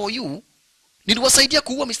working for you, niliwasaidia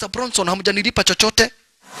kuua Mr. Bronson, hamjanilipa chochote.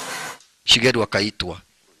 Shigeru akaitwa.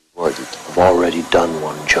 I've already done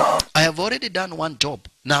one job. I have already done one job.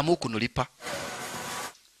 Na hamukunilipa.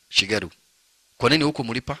 Shigeru, kwa nini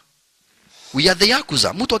hukumlipa? We are the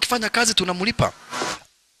Yakuza. Mtu akifanya kazi tunamlipa.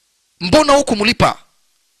 Mbona hukumlipa?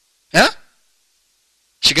 Eh?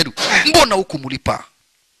 Shigeru, mbona hukumlipa?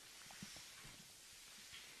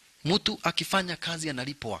 Mtu akifanya kazi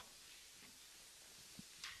analipwa.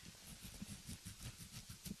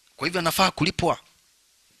 Kwa hivyo anafaa kulipwa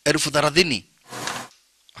 30,000.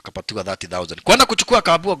 Akapatiwa 30,000. Kwenda kuchukua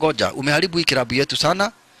kaabua goja, umeharibu hii kilabu yetu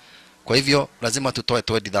sana. Kwa hivyo lazima tutoe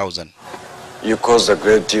 20,000. You caused a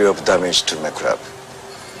great deal of damage to my club.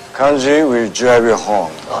 Kanji will drive you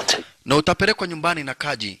home. Na utapelekwa nyumbani na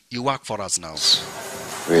Kaji. You work for us now.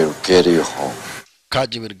 We'll get you home.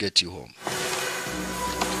 Kaji will get you home.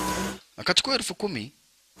 Akachukua 10,000.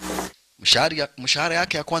 Mshahara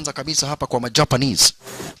yake ya kwanza kabisa hapa kwa Japanese.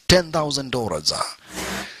 $10,000.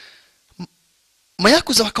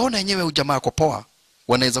 Mayakuza wakaona yenyewe ujamaa kwa poa,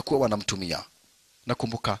 wanaweza kuwa wanamtumia.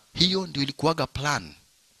 Nakumbuka hiyo ndio ilikuwaga plan.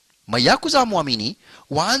 Mayakuza muamini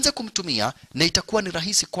waanze kumtumia na itakuwa ni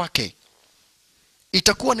rahisi kwake.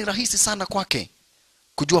 Itakuwa ni rahisi sana kwake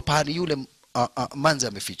kujua pahali yule manzi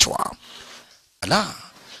amefichwa. Ala,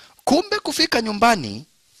 kumbe kufika nyumbani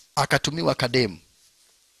akatumiwa kadem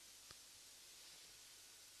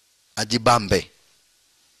ajibambe.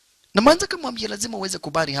 Na manza kamwambia lazima uweze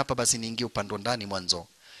kubali hapa, basi niingie upande ndani mwanzo.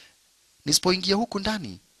 Nisipoingia huku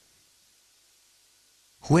ndani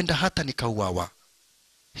huenda hata nikauawa.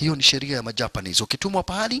 Hiyo ni sheria ya Majapanese. Ukitumwa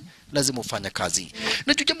pahali lazima ufanye kazi.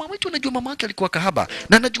 Na jamaa wetu anajua mamake alikuwa kahaba,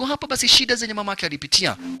 na anajua hapa basi shida zenye mamake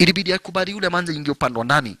alipitia. Ilibidi akubali yule manzi ingie upande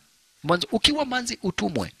ndani. Mwanzo ukiwa manzi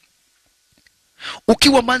utumwe.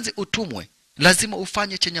 Ukiwa manzi utumwe, lazima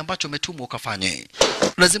ufanye chenye ambacho umetumwa ukafanye.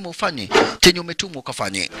 Lazima ufanye chenye umetumwa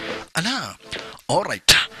ukafanye. Ala,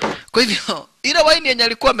 alright. Kwa hivyo ile waini yenye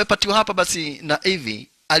alikuwa amepatiwa hapa basi na hivi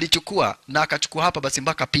alichukua na akachukua hapa basi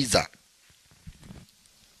mpaka pizza.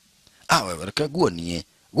 Wewe kagua nie.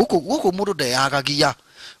 Huko murude yagagia.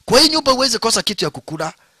 Kwa hii nyumba uweze kosa kitu ya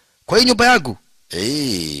kukula. Kwa hii nyumba yangu.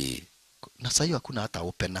 Na sasa hiyo hakuna hata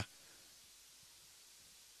opena.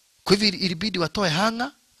 Kwa hivyo ilibidi watoe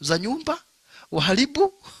hanga za nyumba,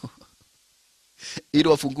 waharibu ili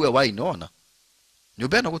wafungue wine. Ona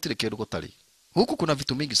nyumba yana gutire kindu gutari. Huku kuna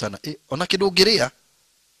vitu mingi sana. Ona kidogerea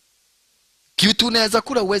kitu unaweza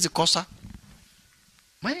kula uwezi kosa.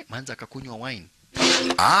 Manza akakunywa wine.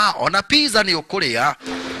 Ona pizza ni ukulia.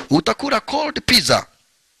 Utakula cold pizza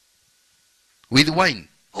with wine.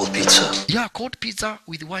 Cold pizza? Yeah, cold pizza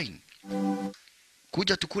with wine.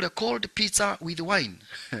 Kuja tukule cold pizza with wine.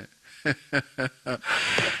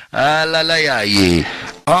 Alala yaye.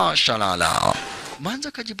 Shalala.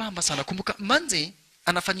 Manza kajibamba sana. Kumbuka manzi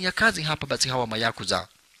anafanyia kazi hapa basi hawa mayakuza.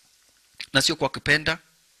 Na sio kwa kupenda.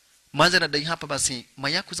 Manza anadai hapa basi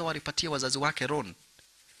mayakuza walipatia wazazi wake loan.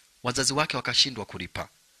 Wazazi wake wakashindwa kulipa.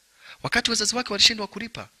 Wakati wazazi wake walishindwa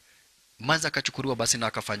kulipa, manza akachukuliwa basi na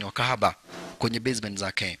akafanywa kahaba kwenye basement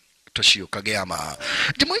zake Toshio Kageyama.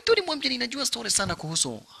 Jamaa wetu alimwambia ninajua story sana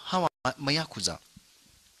kuhusu hawa mayakuza.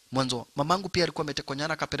 Mwanzo mamangu pia alikuwa ametekwa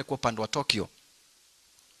nyara akapelekwa upande wa Tokyo.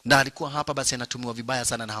 Na alikuwa hapa basi anatumiwa vibaya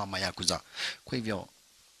sana na hawa mayakuza. Kwa hivyo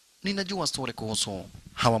ninajua story kuhusu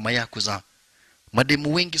hawa mayakuza.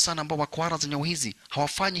 Mademu wengi sana ambao wakwara zenye hizi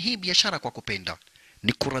hawafanyi hii biashara kwa kupenda.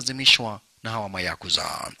 Ni kulazimishwa na hawa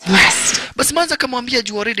mayakuza. Basi manza kamwambia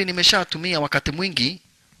juu already nimeshatumia wakati mwingi,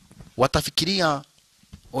 watafikiria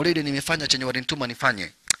already nimefanya chenye walinituma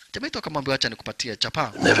nifanye. Jamaa yetu akamwambia acha nikupatie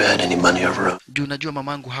chapa. Never had any money ever. Juu najua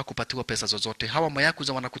mamangu hakupatiwa pesa zozote. Hawa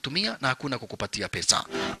mayakuza wanakutumia na hakuna kukupatia pesa.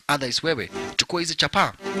 Otherwise wewe chukua hizi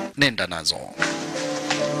chapa nenda nazo.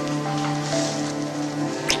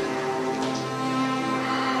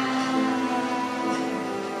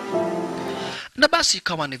 Na basi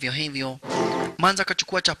kama ndivyo hivyo, manza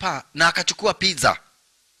akachukua chapa na akachukua pizza.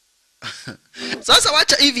 Sasa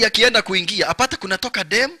wacha hivi akienda kuingia apate kunatoka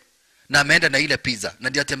dem na ameenda na ile pizza na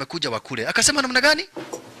ndiye amekuja wakule. Akasema namna gani?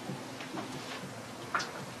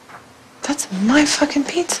 That's my fucking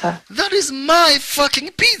pizza. That is my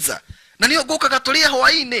fucking pizza. Na niyo goka katolia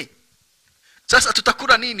Hawaii. Sasa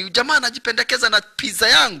tutakula nini? Jamaa anajipendekeza na pizza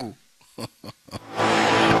yangu.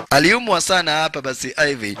 Aliumwa sana hapa basi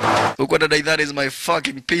Ivy. Uko dada, that is my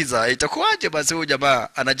fucking pizza. Itakuwaje basi huyu jamaa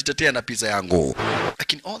anajitetea na pizza yangu?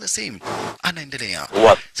 Lakini all the same anaendelea.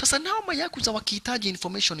 Sasa nao mayakuza wakihitaji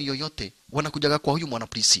information yoyote wanakujaga kwa huyu mwana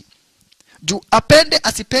polisi. Juu apende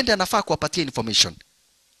asipende anafaa kuwapatia information.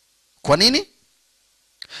 Kwa nini?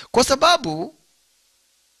 Kwa sababu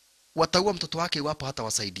wataua mtoto wake iwapo hata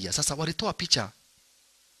wasaidia. Sasa walitoa picha.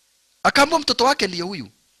 Akaambiwa mtoto wake ndiye huyu.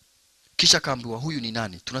 Kisha akaambiwa huyu ni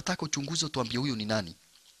nani? Tunataka uchunguzi tuambie huyu ni nani.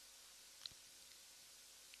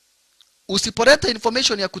 Usipoleta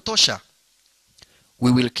information ya kutosha,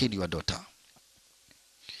 we will kill your daughter.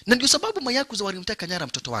 Na ndio sababu mayakuza walimteka nyara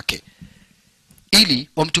mtoto wake ili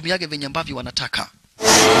wamtumiage venye ambavyo wanataka.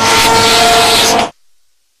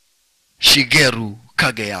 Shigeru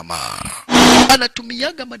Kageyama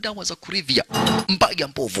anatumiaga madawa za kulevya mbaya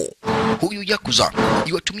mbovu. Huyu yakuza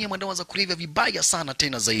yuatumia madawa za kulevya vibaya sana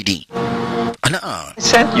tena zaidi. I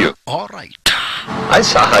sent you. All right. I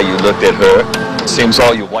saw how you looked at her. Seems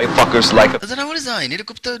all you white fuckers like a... Zanauliza,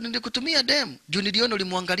 nilikutumia dem. Juu niliona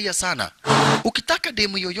ulimwangalia sana. Ukitaka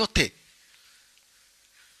demu yoyote,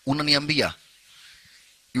 unaniambia.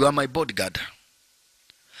 You are my bodyguard.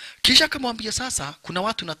 Kisha akamwambia sasa, kuna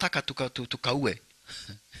watu nataka tukaue.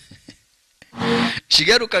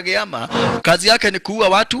 Shigeru Kageyama, kazi yake ni kuua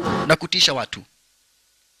watu na kutisha watu.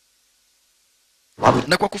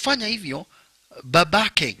 Na kwa kufanya hivyo,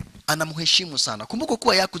 babake anamheshimu sana. Kumbuka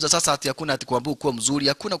kuwa yakuza sasa ati hakuna ati kuambiwa kuwa mzuri,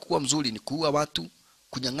 hakuna kuwa mzuri, ni kuua watu,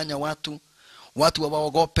 kunyang'anya watu, watu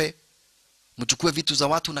waogope, mchukue vitu za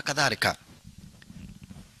watu na kadhalika.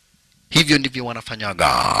 Hivyo ndivyo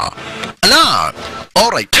wanafanyaga. Ala,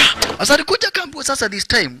 alright. Sasa alikuja kaambiwa sasa this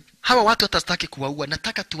time hawa watu watastaki kuwaua,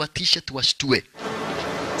 nataka tuwatishe, tuwashtue.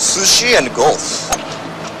 Sushi and golf.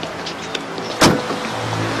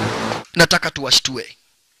 Nataka tuwashtue.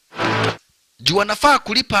 Juu wanafaa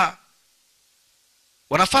kulipa,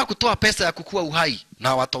 wanafaa kutoa pesa ya kukua uhai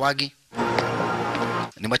na watowagi.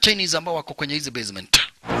 Ni ma-Chinese ambao wako kwenye hizi basement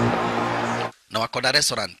na wako na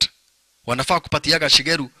restaurant. Wanafaa kupatiaga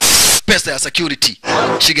Shigeru pesa ya security.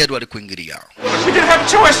 Shigeru alikuingilia. We didn't have a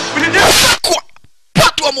choice. We didn't.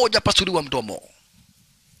 Watu wa moja pasuliwa mdomo.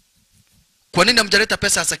 Kwa nini hamjaleta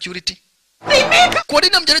pesa ya security? Kwa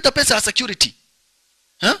nini hamjaleta pesa ya security?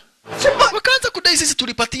 Ha? Wakaanza kudai sisi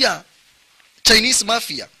tulipatia Chinese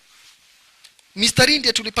mafia. Mr.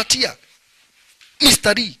 Ndiye tulipatia.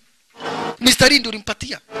 Mr. Ndiye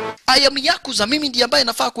ulimpatia. I am yakuza, mimi ndiye ambaye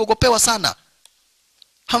nafaa kuogopewa sana.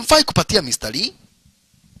 Hamfai kupatia Mr. Lee.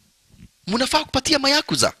 Mnafaa kupatia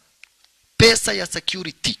mayakuza pesa ya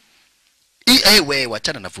security. Wewe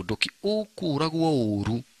wachana na buduki. Ukuragwa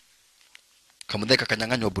uru. Kamudheka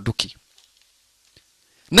kanyang'anywa buduki.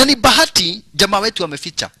 Na ni bahati jamaa wetu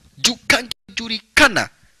wameficha. Juu kangejulikana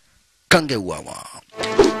kangeuawa.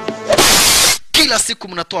 Kila siku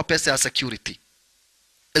mnatoa pesa ya security.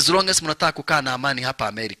 As long as mnataka kukaa na amani hapa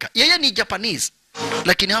Amerika. Yeye ni Japanese.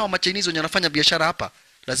 Lakini hawa ma-Chinese wenye wanafanya biashara hapa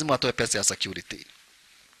lazima watoe pesa ya security.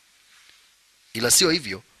 Ila sio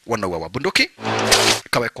hivyo, wanauawa. Bunduki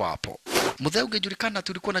kawekwa hapo. Mudhee ungejulikana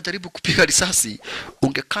tulikuwa najaribu kupiga risasi,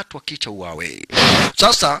 ungekatwa kichwa uwawe.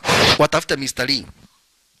 Sasa watafute Mr. Lee.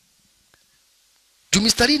 Juu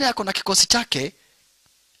Mr. Lee yako na kikosi chake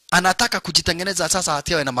anataka kujitengeneza sasa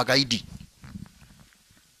hatiawe na magaidi.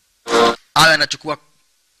 Awe anachukua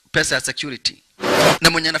pesa ya security. Na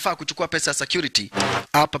mwenye anafaa kuchukua pesa ya security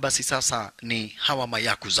hapa basi sasa ni hawa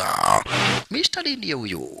mayakuza. Mr. Lee ndiye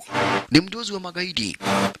huyu. Ni mdozi wa magaidi.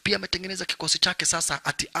 Pia ametengeneza kikosi chake sasa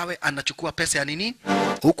ati awe anachukua pesa ya nini?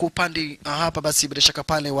 Huku upande hapa basi bila shaka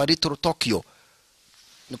pale wa Little Tokyo.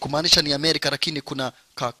 Ni kumaanisha ni Amerika lakini kuna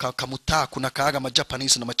kamutaa kuna kaaga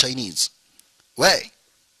ma-Japanese na ma-Chinese. We.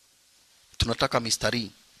 Tunataka Mr.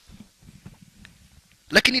 Lee.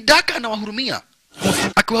 Lakini Daka anawahurumia.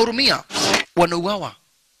 Akiwahurumia wanauawa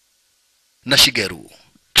na Shigeru.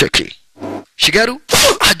 Cheki. Shigeru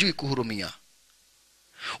hajui kuhurumia.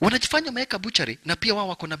 Wanajifanya maeka butchery na pia wao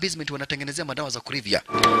wako na basement wanatengenezea madawa za kulevya.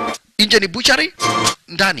 Nje ni butchery,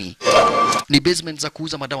 ndani ni basement za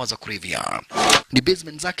kuuza madawa za kulevya. Ni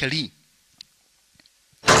basement zake Lee.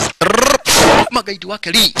 Magaidi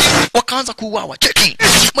wake Lee wakaanza kuuawa. Cheki.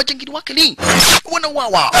 Majangili wake Lee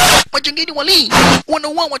wanauawa. Majangili wa Lee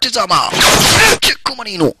wanauawa, tazama. Cheki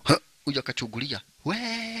maneno. Huyu akachungulia.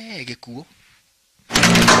 We gekuo.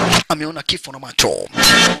 Ameona kifo na macho.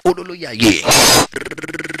 Odolo yaye.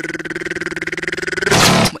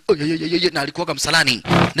 Na alikuwa msalani.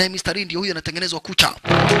 Na Mr. Lee ndio huyu anatengenezwa kucha.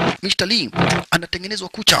 Mr. Lee anatengenezwa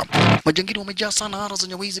kucha. Majangili wamejaa sana ara za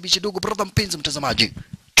nyawizi bishidogo. Brother mpenzi mtazamaji,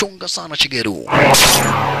 chunga sana Shigeru.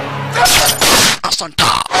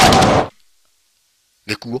 Asanta.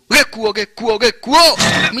 Gekuo.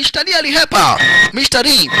 Mr. Lee alihepa. Mr.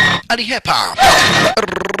 Lee alihepa.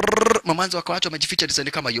 Mamanzi wakawacho wamejificha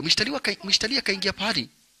design kama hiyo. Mr. Lee akaingia pahali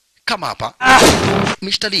kama hapa.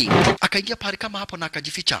 Mr. Lee akaingia pahali kama hapo na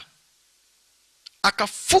akajificha.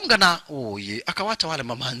 akafunga na oye, akawacha wale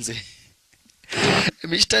mamanze.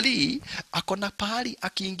 Mr. Lee akona pahali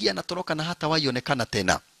akiingia na toroka na hata waionekana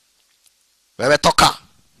tena. Wewe toka.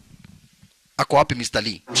 Ako wapi Mr.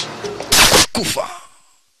 Lee? Kufa.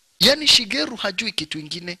 Yani Shigeru hajui kitu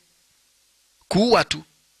ingine. Kuua tu.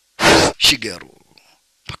 Shigeru.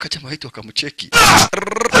 Paka jamaa wetu akamcheki.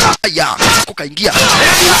 Aya, kukaingia.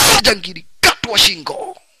 Jangiri katwa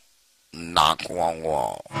shingo. Na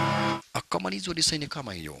kuangwa. Akamalizwa design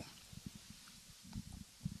kama hiyo.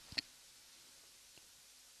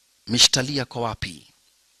 Mr. Lee ako wapi?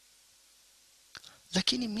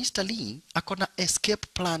 Lakini Mr. Lee ako na escape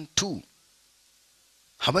plan 2.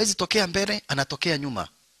 Hawezi tokea mbele, anatokea nyuma.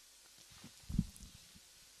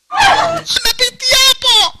 Amepitia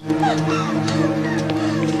hapo.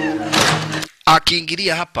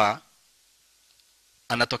 Akiingilia hapa,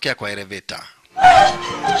 anatokea kwa elevator.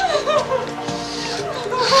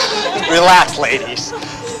 Relax, ladies.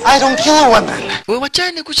 I don't kill women. Wewe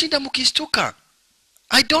wachane kushinda mkistuka.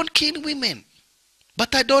 I don't kill women,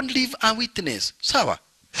 but I don't leave a witness. Sawa?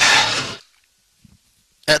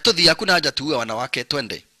 Tudhi hakuna haja tuwe wanawake,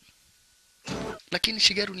 twende. Lakini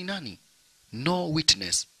Shigeru ni nani? No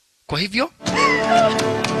witness. Kwa hivyo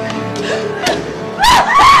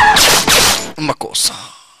makosa.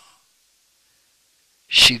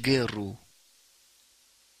 Shigeru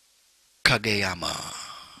Kageyama.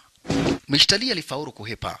 Mr. Lee alifaulu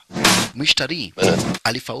kuhepa. Mr. Lee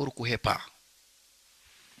alifaulu kuhepa.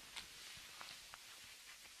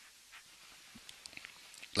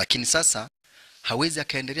 Lakini sasa hawezi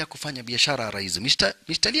akaendelea kufanya biashara hara hizi.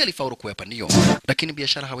 Mr. Lee alifaulu kuhepa ndio, lakini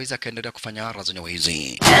biashara hawezi akaendelea kufanya hara zenyewe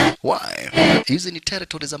hizi. Why? Hizi ni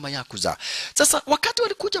territory za mayakuza. Sasa wakati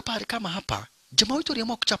walikuja pale kama hapa, jamaa wetu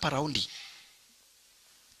aliamua kuchapa raundi.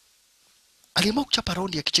 Aliamua kuchapa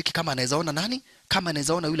raundi ya kicheki kama anaweza ona nani? Kama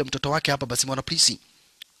anaweza ona yule mtoto wake hapa basi mwana polisi.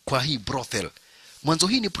 Kwa hii brothel. Mwanzo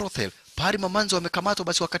hii ni brothel. Pahali mamanzo wamekamatwa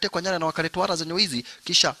basi wakatekwa nyara na wakaletwa hara zenyewe hizi,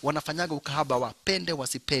 kisha wanafanyaga ukahaba wapende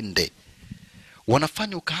wasipende.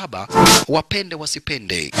 Wanafanya ukahaba wapende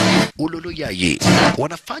wasipende. Ululu yaye.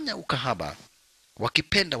 Wanafanya ukahaba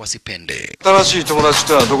wakipenda wasipende.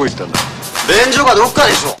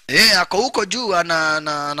 Ako huko juu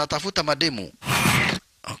anatafuta mademu.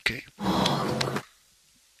 Okay.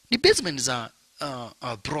 Ni basement za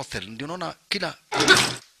brothel. Ndio unaona kila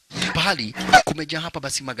pahali kumejaa hapa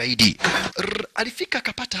basi magaidi. Alifika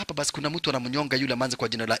akapata hapa basi kuna mtu anamnyonga yule manzi kwa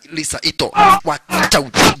jina la Lisa Ito. Wacha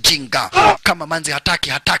ujinga. Kama manzi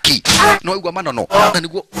hataki. No igwa manono. Na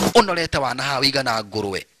niguo onoleta wana hawiga na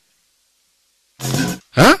nguruwe.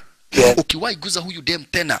 Ha? Yeah. Ukiwahi guza huyu dem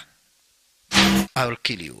tena, I will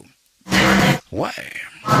kill you. Why?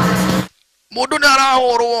 Modo na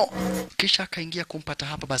rahoro. Kisha akaingia kumpata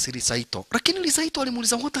hapa basi Lisa Ito. Lakini Lisa Ito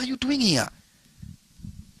alimuuliza, what are you doing here?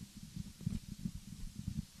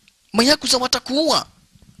 Mayakuza watakuua.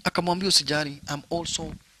 Akamwambia usijali, I'm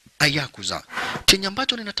also a yakuza. Chenye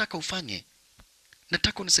ambacho ninataka ufanye,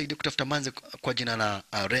 nataka unisaidie kutafuta manzi kwa jina la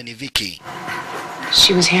Reni Vicky.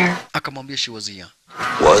 She was here. Akamwambia she was here.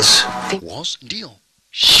 Was? Ndio.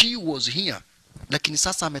 She was here. Lakini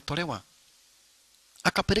sasa ametolewa.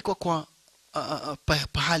 Akapelekwa kwa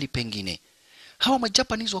pahali pengine. Hawa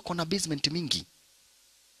majapanese wako na basement mingi.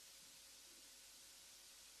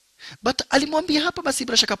 But alimwambia hapa basi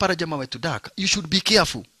bila shaka para jamaa wetu Dark, you should be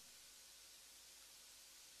careful.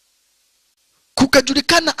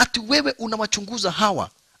 Kukajulikana ati wewe unawachunguza hawa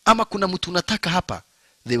ama kuna mtu unataka hapa,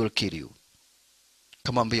 they will kill you.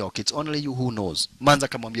 Kamwambia, okay, it's only you who knows. Manza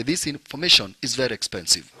kamwambia, this information is very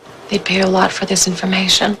expensive. They pay a lot for this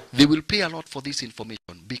information. They will pay a lot for this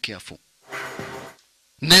information. Be careful.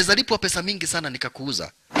 Naweza lipwa pesa mingi sana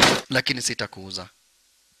nikakuuza, lakini sitakuuza.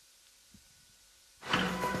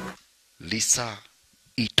 Lisa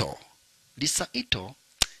Ito. Lisa Ito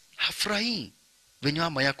hafurahi venye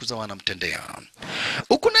ama yakuza wanamtendea.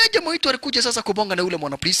 Huku naye jamaa wetu alikuja sasa kubonga na yule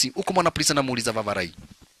mwanapolisi. Huku mwanapolisi anamuuliza Vavarai,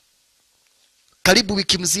 karibu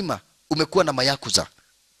wiki mzima umekuwa na mayakuza.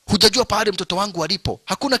 Hujajua pahali mtoto wangu alipo.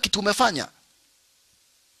 Hakuna kitu umefanya.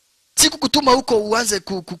 Sikukutuma huko uanze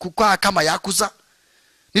kukaa kama yakuza.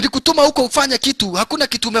 Nilikutuma huko ufanye kitu. Hakuna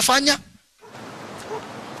kitu umefanya.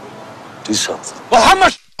 Do something. Well, how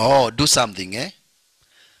much? Oh, do something, eh?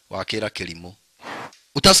 Wakira kilimo.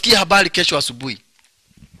 Utasikia habari kesho asubuhi.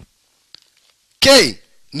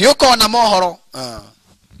 Nioko na mohoro.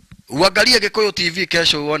 Uangalie Gikuyu TV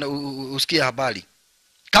kesho uone usikie habari.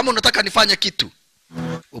 Kama unataka nifanye kitu,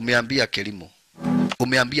 umeambia kilimo.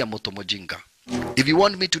 Umeambia moto mojinga. If you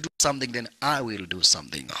want me to do something, then I will do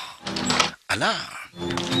something. Ala.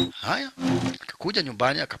 Haya. Akakuja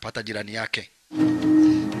nyumbani akapata jirani yake.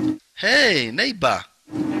 Hey, neighbor.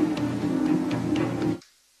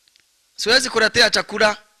 Siwezi kuletea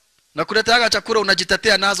chakula. Na kuletea chakula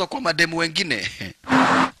unajitetea nazo kwa mademu wengine.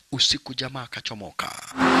 Usiku jamaa akachomoka.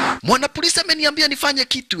 Mwana polisi ameniambia nifanye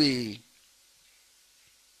kitu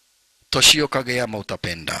Toshio Kageyama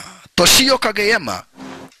utapenda. Toshio Kageyama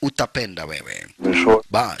utapenda wewe.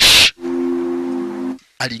 Bash.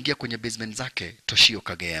 Aliingia kwenye basement zake Toshio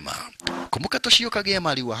Kageyama. Kumbuka Toshio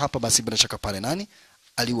Kageyama aliwa hapa, basi bila shaka pale nani?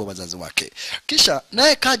 Aliwa wazazi wake. Kisha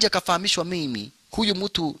naye kaja akafahamishwa mimi huyu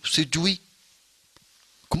mtu sijui.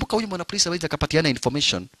 Kumbuka huyu mwana polisi hawezi akapatiana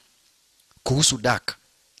information kuhusu Dark.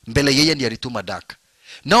 Mbele yeye ndiye alituma Dark.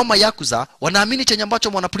 Nao mayakuza wanaamini chenye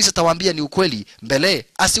ambacho mwana polisi atawaambia ni ukweli, mbele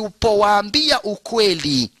asipowaambia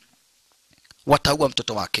ukweli wataua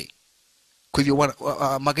mtoto wake. Kwa hivyo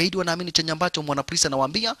magaidi wanaamini chenye ambacho mwana polisi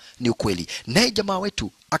anawaambia ni ukweli. Naye jamaa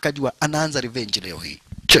wetu akajua anaanza revenge leo hii.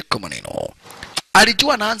 Cheka maneno.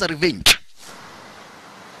 Alijua anaanza revenge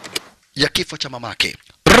ya kifo cha mamake.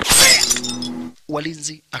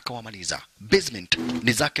 Walinzi akawamaliza. Basement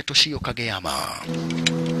ni zake Toshio Kageyama.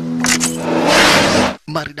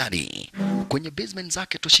 Maridadi. Kwenye basement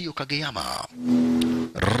zake Toshio Kageyama.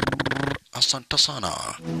 Asante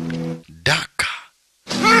sana. Daka.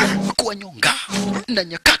 Kuwanyonga. Na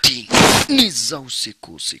nyakati ni za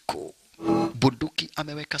usiku. Bunduki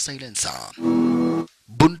ameweka silencer.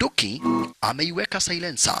 Bunduki ameiweka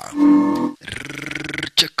silencer.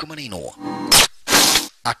 Cheka maneno.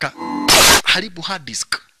 Aka haribu hard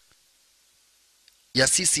disk ya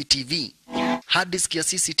CCTV. Hard disk ya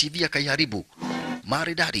CCTV akaiharibu.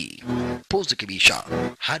 Maridadi. Pose kibisha.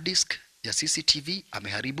 Hard disk ya CCTV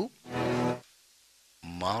ameharibu.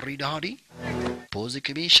 Maridadi. Pose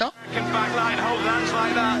kibisha.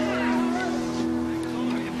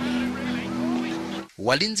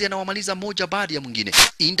 Walinzi anawamaliza moja baada ya mwingine.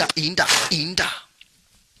 Inda.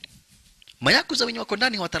 Mayakuza wenye wako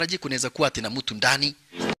ndani hawatarajii kunaweza kuwa ati na mtu ndani.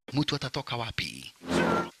 Mtu atatoka wapi?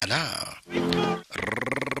 Ala.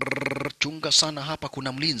 Chunga sana hapa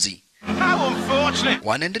kuna mlinzi.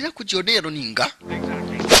 Wanaendelea kujionea runinga.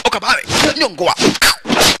 Okabawe, nyongoa.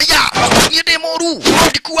 Ya, yede moru.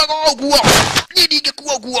 Dikuwa goguo. Nidige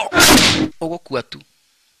kuwa guo. Ogokuwa tu.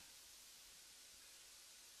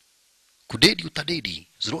 Kudedi utadedi.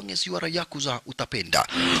 As long as you are a yakuza utapenda.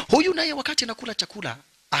 Huyu naye wakati anakula chakula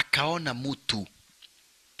akaona mtu.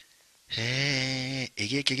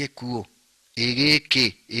 Egeke kuo.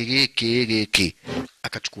 Egeke.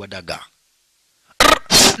 Akachukua daga.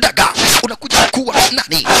 Daga, unakuja kuwa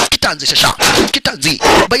nani? Kitanzi shasha. Kitanzi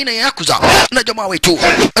baina ya yakuza na jamaa wetu.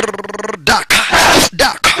 Daka.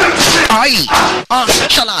 Ai.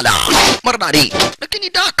 Shalala. Maradari. Lakini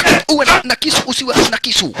Daka, uwe na kisu usiwe na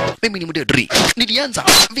kisu. Mimi ni mdedri. Nilianza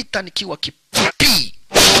vita nikiwa kipi.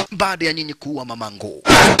 Baada ya nyinyi kuua mamangu.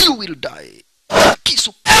 You will die.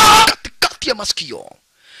 Kisu katikati ya masikio.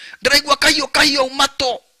 Ndiraigua kahio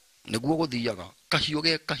mato. Niguo guthiaga.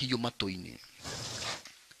 Kahio mato ini.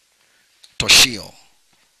 Toshio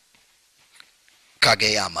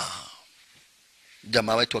Kageyama.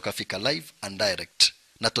 Jamaa wetu akafika live and direct.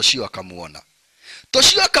 Na Toshio akamuona.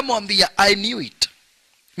 Toshio akamwambia I knew it.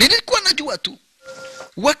 Nilikuwa najua tu.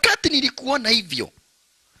 Wakati nilikuona hivyo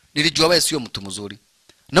nilijua wewe sio mtu mzuri.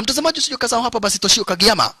 Na mtazamaji usije kasahau hapa, basi Toshio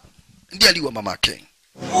Kageyama ndiye aliwa mamake.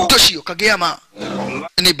 Toshio Kageyama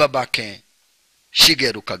ni babake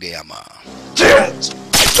Shigeru Kageyama.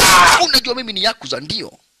 Unajua mimi ni yakuza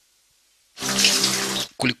ndio.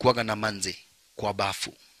 Kulikuwaga na manze kwa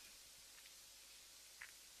bafu.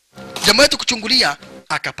 Jamaa wetu kuchungulia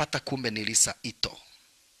akapata kumbe ni Lisa Ito.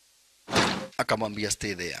 Akamwambia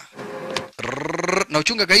stay there. Na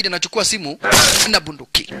uchunga gaidi anachukua simu na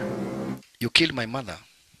bunduki. You killed my mother.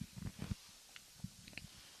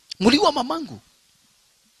 Muliwa mamangu.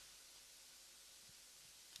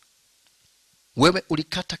 Wewe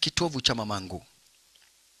ulikata kitovu cha mamangu.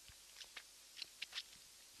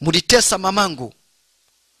 Mulitesa mamangu.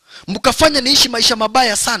 Mukafanya niishi maisha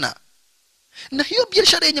mabaya sana. Na hiyo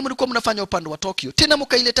biashara yenye mlikuwa mnafanya upande wa Tokyo, tena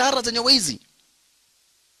mkaileta hara zenye wezi.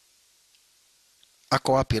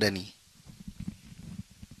 Ako wapi Reni?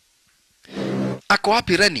 Ako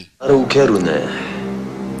wapi Reni?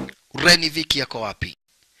 Reni Viki ako wapi?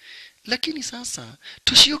 Lakini sasa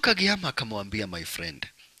Toshio Kageyama akamwambia my friend,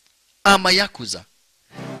 ama yakuza.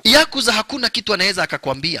 Yakuza hakuna kitu anaweza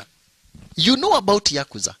akakwambia. You know about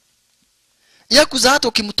yakuza. Yakuza hata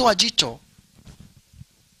ukimtoa jicho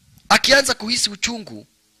akianza kuhisi uchungu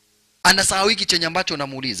anasahau hiki chenye ambacho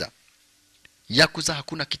unamuuliza. Yakuza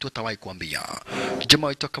hakuna kitu atawahi kuambia. Jamaa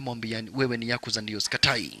wetu akamwambia wewe ni yakuza ndio,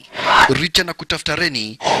 sikatai. Richa na kutafuta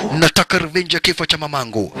Reni, nataka revenge ya kifo cha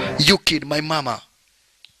mamangu. You killed my mama.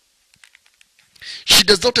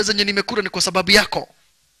 Shida zote zenye nimekula ni kwa sababu yako.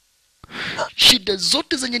 Shida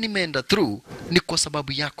zote zenye nimeenda through ni kwa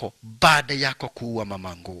sababu yako, baada yako kuua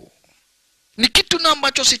mamangu. Ni kitu na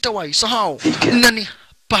ambacho sitawahi sahau, na ni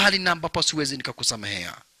pahali na ambapo siwezi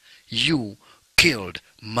nikakusamehea. You killed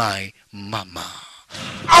my mama.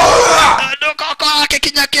 Kaka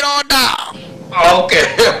kinya kiroda. Okay.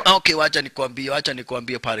 Okay, wacha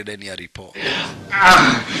nikwambie pale ndani ya ripo.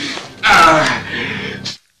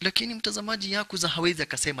 Lakini mtazamaji Yakuza hawezi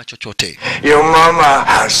akasema chochote. Your mama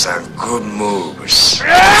has some good moves.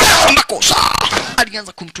 Makosa.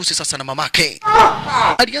 Alianza kumtusi sasa na mamake.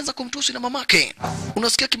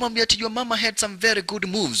 Unasikia kimwambia ati your mama had some very good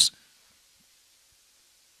moves.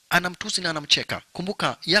 Anamtusi na anamcheka.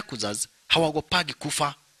 Kumbuka Yakuzas hawaogopagi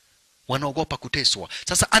kufa, wanaogopa kuteswa.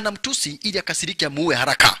 Sasa anamtusi ili akasirike amuue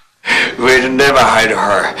haraka. We'll never hide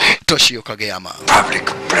her. Toshio Kageyama. Public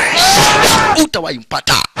place. Utawahi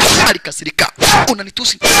mpata. Alikasirika.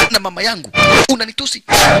 Unanitusi na mama yangu.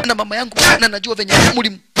 Na najua venye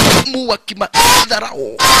mulimuua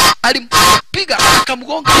kimadharau. Alimpiga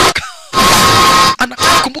akamgonga.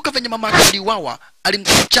 Anakumbuka venye mama yake aliuawa,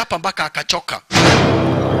 alimchapa mpaka akachoka.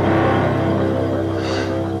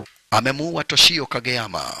 Amemuua Toshio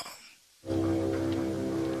Kageyama.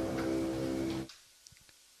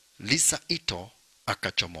 Lisa Ito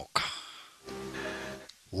akachomoka.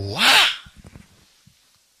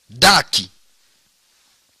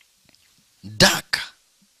 Daka.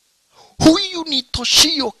 Huyu ni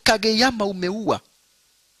Toshio Kageyama umeua.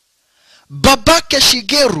 Babake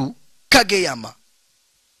Shigeru Kageyama.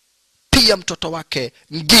 Pia mtoto wake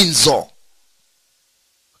Nginzo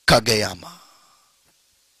Kageyama.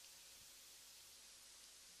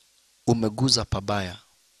 Umeguza pabaya.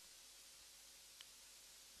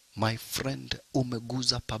 My friend,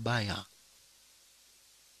 umeguza pabaya.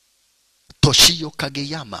 Toshio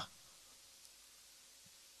Kageyama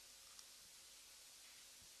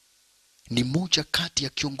ni moja kati ya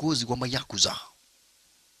kiongozi wa mayakuza.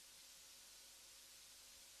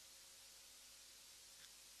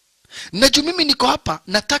 Na juu mimi niko hapa,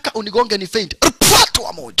 nataka unigonge ni faint. Watu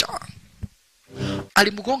wa moja.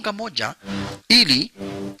 Alimgonga moja ili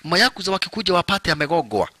mayakuza wakikuja wapate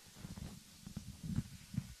amegogwa.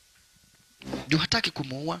 Juu hataki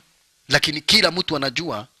kumuua, lakini kila mtu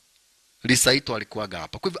anajua Lisa Ito alikuwaga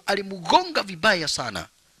hapa. Kwa hivyo alimgonga vibaya sana.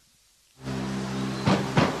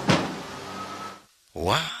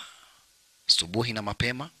 Subuhi na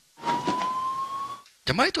mapema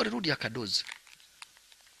jamaa yetu alirudi akadozi.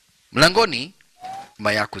 Mlangoni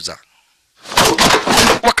mayakuza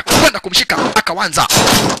wakakwenda kumshika akawanza.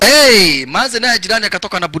 Maze naye jirani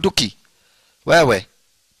akatoka na buduki. Wewe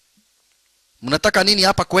mnataka nini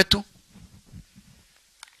hapa kwetu?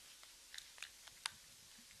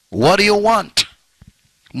 What do you want?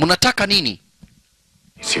 Mnataka nini?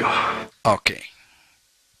 Sio. Okay.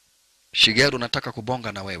 Shigeru nataka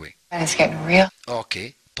kubonga na wewe. It's getting real.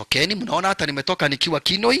 Okay. Tokeni, mnaona hata nimetoka nikiwa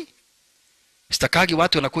kinoi. Sitakagi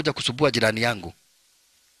watu wanakuja kusubua jirani yangu.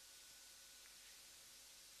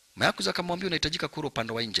 Mayakuza kamwambia unahitajika kura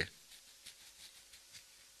upande wa nje.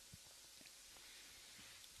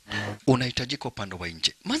 Unahitajika upande wa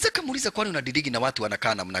nje. Manze kamuuliza kwani unadidigi na watu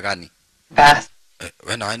wanakaa namna gani? Fast.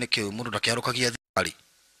 Wena haineke mundu nakiaruka kia thali.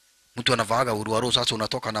 Mtu anavaga uruaru sasa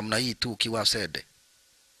unatoka namna hii tu ukiwa sede.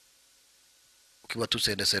 Ukiwa tu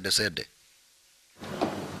sede.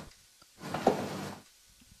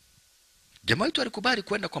 Jamaa yetu alikubali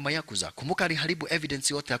kwenda kwa mayakuza. Kumbuka aliharibu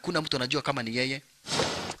evidence yote, hakuna mtu anajua kama ni yeye.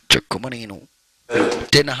 Cheko maneno.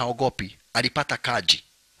 Tena haogopi. Alipata kaji.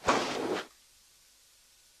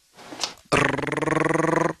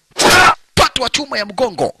 Patwa chuma ya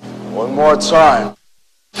mgongo. One more time.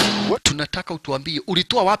 Tunataka utuambie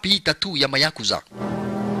ulitoa wapi hii tattoo ya mayakuza?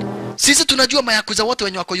 Sisi tunajua mayakuza wote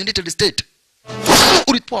wenye wako United States.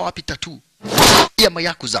 Ulitoa wapi tattoo ya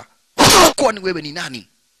mayakuza? Kwani wewe ni nani?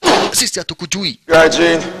 Sisi hatukujui.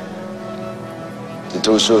 Gaijin. Did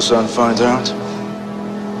Toshio-san find out?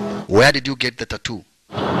 Where did you get the tattoo?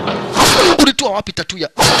 Ulitoa wapi tattoo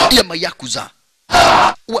ya mayakuza?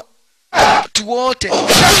 Watu wote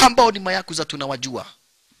ambao ni mayakuza tunawajua.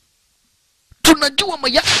 Tunajua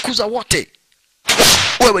mayakuza wote.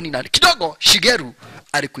 Wewe ni nani? Kidogo Shigeru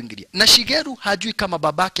alikuingilia. Na Shigeru hajui kama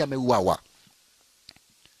babake ameuawa.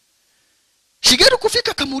 Shigeru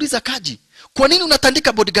kufika kamuuliza Kaji, kwa nini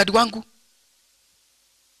unatandika bodyguard wangu?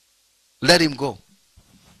 Let him go.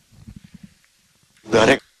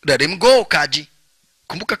 Let him go, Kaji.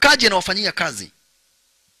 Kumbuka Kaji anawafanyia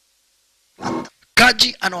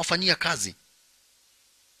kazi.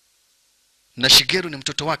 Na Shigeru ni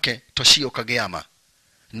mtoto wake Toshio Kageyama.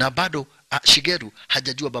 Na bado Shigeru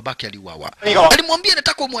hajajua babake aliuawa. Alimwambia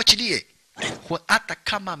nataka umwachilie. Hata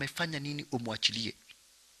kama amefanya nini umwachilie.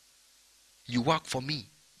 You work for me.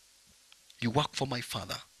 You work for my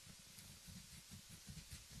father.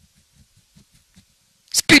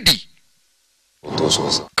 Speedy.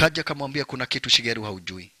 Kaja kamwambia kuna kitu Shigeru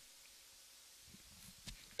haujui.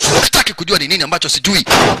 Sitaki kujua ni nini ambacho sijui.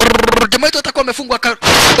 Jamaa yetu atakuwa amefungwa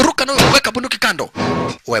ruka na weka bunduki kando.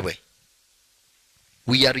 Wewe.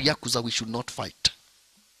 We are Yakuza, we should not fight.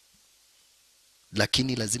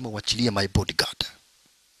 Lakini lazima uachilie my bodyguard.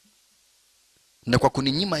 Na kwa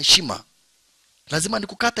kuninyima heshima lazima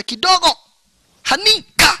nikukate kidogo.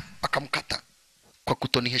 Hanika akamkata kwa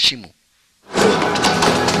kutoniheshimu.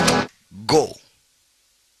 Go.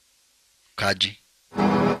 Kaji.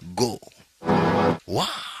 Go. Wow.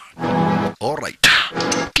 Alright.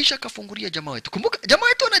 Kisha kafungulia jamaa wetu. Kumbuka jamaa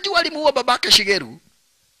wetu anajua alimuua babake Shigeru.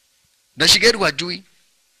 Na Shigeru hajui.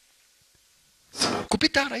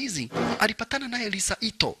 Kupita raizi alipatana naye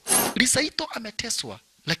Risaito. Risaito ameteswa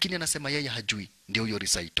lakini anasema yeye hajui. Ndio huyo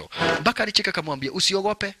Risaito. Mpaka alicheka kamwambia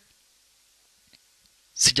usiogope.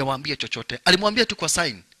 Sijawaambia chochote. Alimwambia tu kwa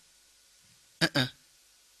sign.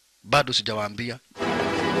 Bado sijawaambia.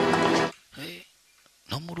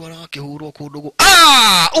 Na mudwara wake huru kudogo.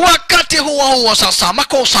 Wakati huo sasa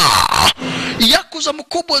makosa. Yakuza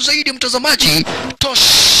mkubwa zaidi mtazamaji.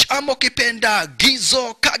 Tosh ama kipenda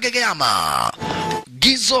Gizo Kageyama.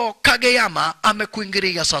 Gizo Kageyama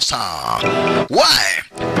amekuingilia sasa. Why?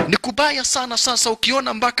 Ni kubaya sana sasa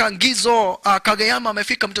ukiona mpaka Gizo Kageyama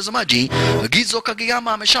amefika mtazamaji. Gizo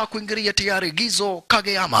Kageyama amesha kuingilia tayari. Gizo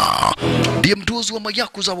Kageyama ndiye mduzi wa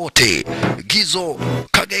mayakuza wote. Gizo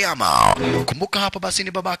Kageyama. Kumbuka hapa basi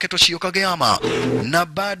ni babake Toshio Kageyama. Na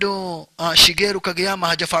bado Shigeru Kageyama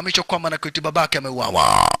hajafahamishwa kwamba na kuti babake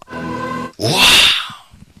ameuawa. Wow.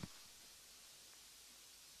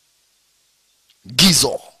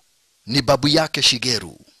 Gizo ni babu yake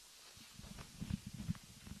Shigeru.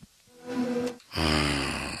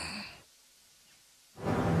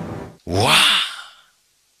 Wow.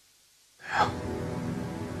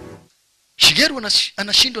 Shigeru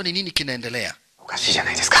anashindwa ni nini kinaendelea.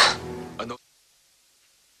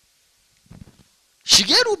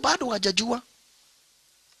 Shigeru bado hajajua.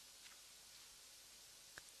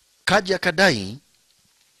 Kaji akadai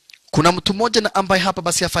kuna mtu mmoja na ambaye hapa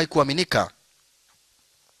basi hafai kuaminika.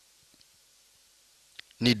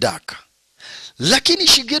 Ni Dark. Lakini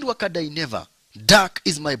Shigeru akadai never. Dark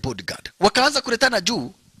is my bodyguard. Wakaanza kuletana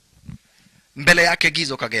juu mbele yake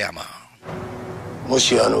Gizo Kageyama.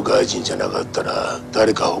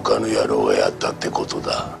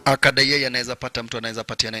 Akadai yeye anaweza pata mtu anaweza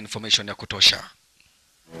patiana information ya kutosha.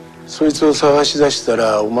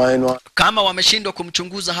 Kama wameshindwa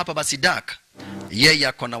kumchunguza hapa basi Dark, yeye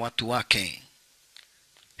ako na watu wake.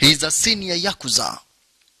 He is a senior Yakuza.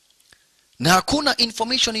 Na hakuna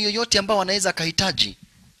information yoyote ambao anaweza akahitaji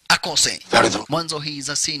akose. Mwanzo he is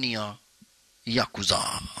a senior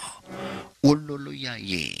Yakuza. Ulolo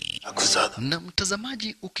yaye. Na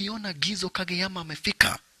mtazamaji ukiona Gizo Kageyama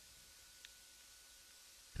amefika,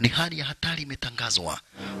 ni hali ya hatari imetangazwa.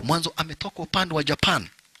 Mwanzo ametoka upande wa Japan.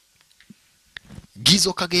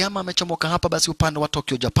 Gizo Kageyama amechomoka hapa basi upande wa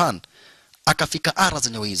Tokyo, Japan. Akafika ara za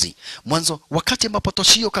Nyoizi. Mwanzo wakati ambapo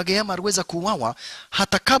Toshio Kageyama aliweza kuuawa,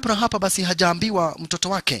 hata kabla hapa basi hajaambiwa mtoto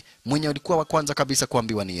wake, mwenye alikuwa wa kwanza kabisa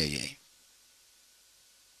kuambiwa ni yeye.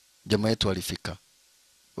 Jamaa yetu alifika.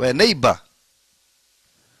 We neighbor.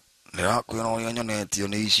 Nira kuona nyonetio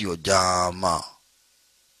ni isio jama.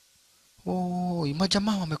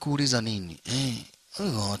 Majamaa wamekuuliza nini?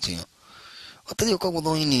 Ati. Ataje kwa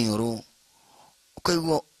gudhoini ro.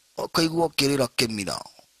 Ukaigwa kirira kemira.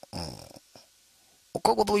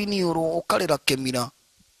 Ukagudhoini ro ukalira kemira.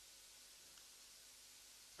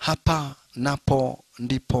 Hapa napo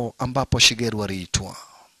ndipo ambapo Shigeru aliitwa.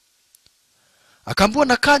 Akaambiwa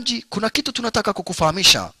na Kanji, kuna kitu tunataka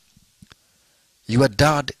kukufahamisha. Your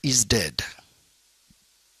dad is dead.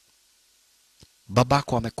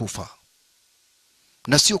 Babako amekufa.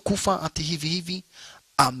 Na sio kufa ati hivi hivi,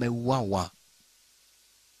 ameuawa.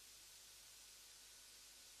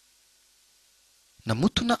 Na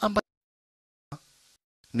mtu na ambaye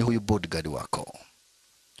ni huyu bodyguard wako.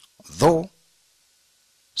 Though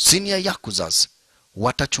senior Yakuzas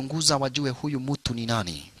watachunguza wajue huyu mtu ni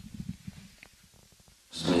nani.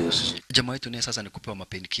 Jamaa wetu ni sasa ni kupewa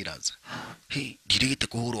mapainkillers. Dirite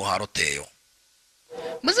kuhuru haroteyo.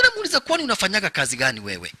 Mazina muuliza kwani unafanyaga kazi gani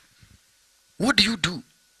wewe? What do you do?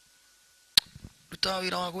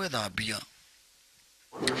 Utawira wa gwethambia.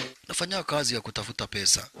 Nafanya kazi ya kutafuta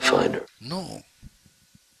pesa. No.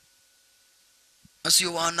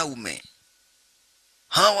 Asio wanaume.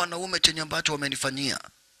 hawa wanaume chenye ambacho wamenifanyia.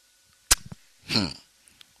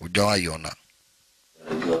 Hujawaiona.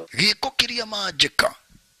 Giko kiria majika.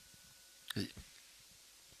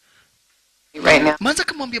 Right now. Manza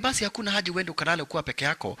kamwambia basi hakuna haja uende ukalale kuwa peke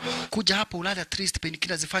yako. Kuja hapa ulale at least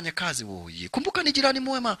painkiller zifanye kazi wewe. Kumbuka ni jirani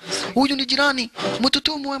mwema. Huyu ni jirani,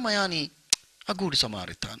 mtoto mwema yani. A good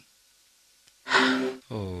Samaritan.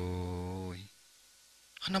 Oi.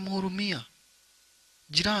 Anamhurumia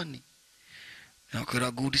jirani.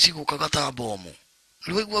 Nakira good siku kakata bomu.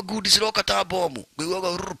 Wewe good sio kata bomu.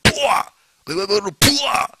 Wewe rupua. Wewe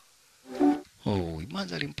rupua. Oi,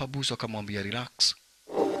 manza alimpa busu akamwambia relax.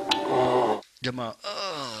 Jamaa,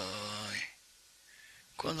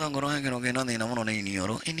 kwanza ngoro yake nogena ni namuno ni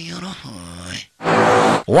inioro.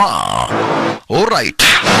 Wow. Alright.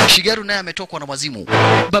 Shigeru naye ametokwa na wazimu.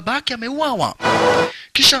 Babake ameuawa.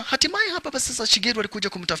 Kisha hatimaye hapa basi sasa Shigeru alikuja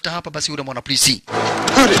kumtafuta hapa basi yule mwana polisi.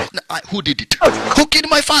 Who did it? Who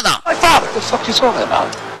killed my father? My father! What the fuck you talking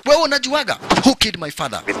about? Wewe unajuaga? Who killed my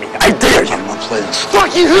father? I dare you!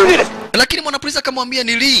 Fuck you! Who did it? Lakini mwana polisi akamwambia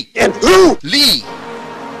ni Lee. And who? Lee.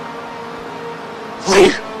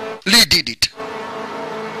 Lee. Lee did it.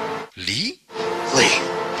 Lee? Lee.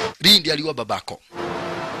 Lee ndiye aliua babako.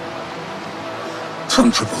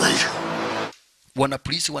 From Triple H. Wana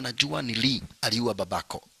polisi wanajua ni Lee aliua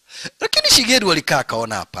babako. Lakini Shigeru alikaa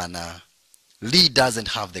akaona hapana. Lee doesn't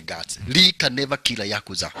have the guts. Lee can never kill a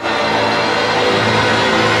Yakuza.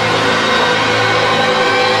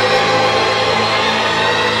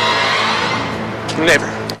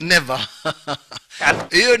 Never.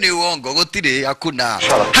 Hiyo ni uongo. Gotire hakuna.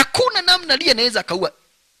 Hakuna namna Lee anaweza kaua.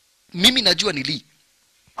 Mimi najua ni Lee.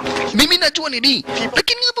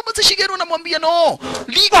 Lakini hapo basi Shigeru anamwambia no.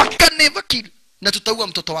 Lee can never kill. Na tutaua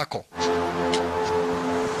mtoto wako.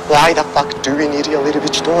 Why the fuck do we need your little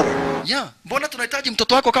bitch daughter? Yeah, mbona tunahitaji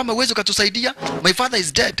mtoto wako kama uwezo katusaidia? My father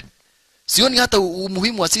is dead. Sioni hata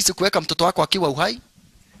umuhimu wa sisi kuweka mtoto wako akiwa uhai.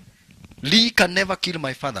 Lee can never kill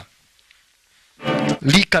my father.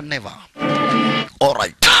 Lee can never.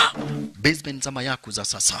 Alright. Basement za Yakuza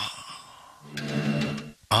sasa.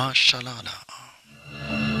 Ashalala.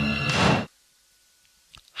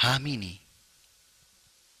 Haamini.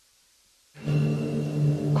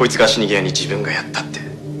 こいつが死に際に自分がやったって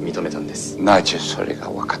認めたんです。なぜそれが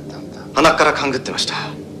分かったんだ。鼻から勘ぐってました。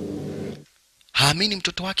Haamini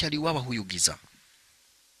mtoto wake aliuawa huyu Giza.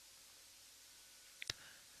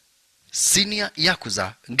 Senior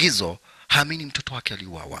Yakuza Gizo haamini mtoto wake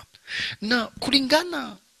aliuawa. Na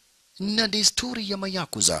kulingana na desturi ya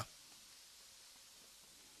Mayakuza,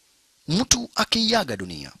 mtu akiaga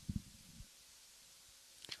dunia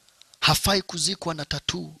hafai kuzikwa na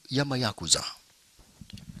tattoo ya Mayakuza.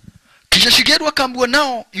 Kisha Shigeru akaambiwa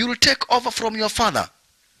nao, you will take over from your father.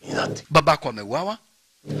 Babako ameuawa.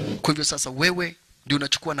 Kwa hivyo sasa wewe ndio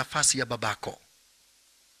unachukua nafasi ya babako.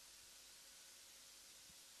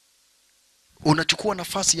 Unachukua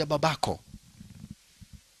nafasi ya babako.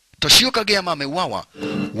 Toshio Kageyama ameuawa,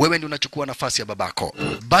 wewe ndio unachukua nafasi ya babako.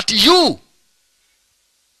 But you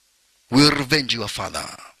will revenge your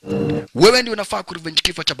father. Wewe ndio unafaa kurevenge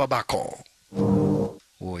kifo cha babako.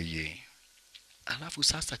 Oye. Alafu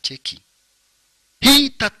sasa cheki. Hii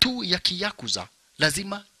tattoo ya Kiyakuza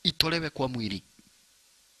lazima itolewe kwa mwili.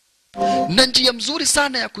 Na njia mzuri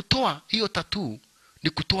sana ya kutoa hiyo tattoo ni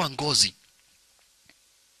kutoa ngozi.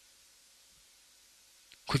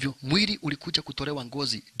 Kwa hivyo mwili ulikuja kutolewa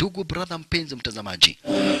ngozi. Ndugu brother mpenzi mtazamaji,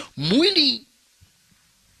 mwili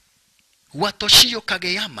wa Toshio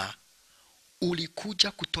Kageyama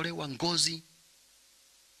ulikuja kutolewa ngozi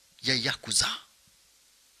ya Yakuza.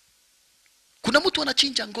 Kuna mtu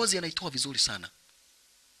anachinja ngozi anaitoa vizuri sana.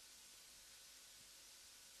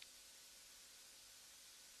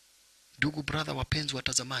 Ndugu brother wapenzi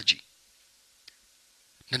watazamaji,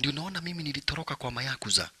 na ndio naona mimi nilitoroka kwa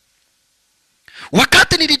Mayakuza.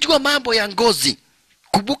 Wakati nilijua mambo ya ngozi,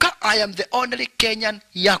 kumbuka I am the only Kenyan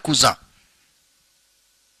Yakuza.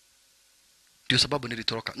 Ndio sababu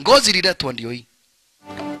nilitoroka. Ngozi ililetwa ndio hii.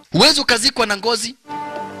 Huwezi ukazikwa na ngozi.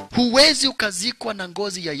 Huwezi ukazikwa na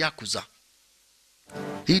ngozi ya Yakuza.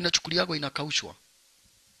 Hii inachukuliagwa inakaushwa.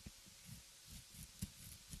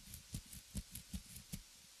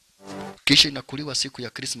 Kisha inakuliwa siku ya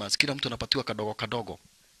Christmas. Kila mtu anapatiwa kadogo kadogo.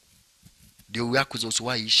 Ndio Yakuza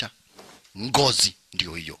usiwaisha. Ngozi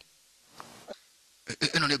ndio hiyo.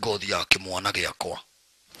 Eno ni ngozi yake mwanage yakwa.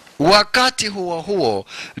 Wakati huo huo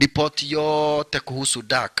ripoti yote kuhusu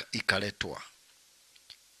Dark ikaletwa.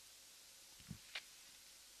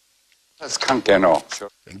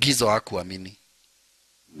 Gizo hakuamini.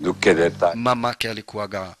 Mamake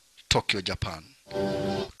alikuwaga Tokyo, Japan.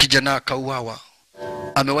 Kijana akauawa.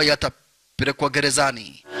 Amewahi hata kupelekwa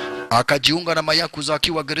gerezani. Akajiunga na mayakuza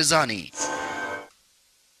akiwa gerezani.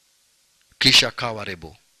 Kisha akawa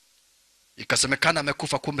rebo. Ikasemekana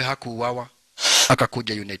amekufa, kumbe hakuuawa.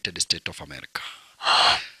 Akakuja United States of America.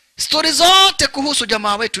 Story zote kuhusu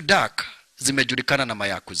jamaa wetu Dark zimejulikana na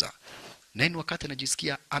mayakuza. Nani wakati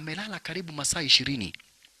anajisikia amelala karibu masaa 20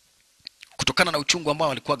 kutokana na uchungu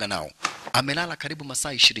ambao alikuwa nao. Amelala karibu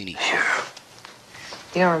masaa 20.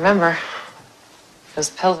 You don't remember.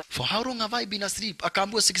 Those pills. For how long have I been asleep?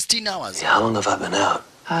 Akaambiwa 16 hours. How long have I been out?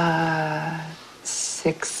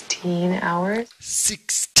 16 hours.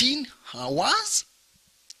 16 hours?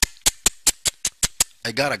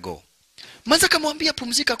 I gotta go. Manza kamwambia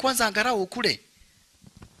pumzika kwanza angarau ukule.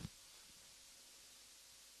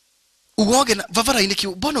 Uoge na vavara iniki,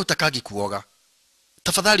 mbona utakagi kuoga?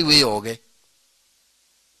 Tafadhali wewe oge.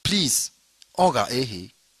 Please. Oga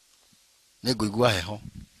ehi. Nego igua heho.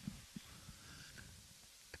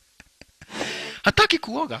 Hataki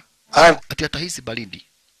kuoga. Ati atahisi baridi.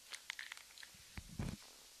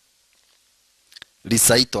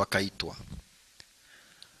 Lisaito akaitwa.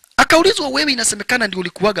 Akaulizwa, wewe inasemekana ndio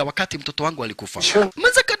ulikuwaga wakati mtoto wangu alikufa. Sure.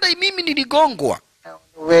 Manza kadai mimi niligongwa.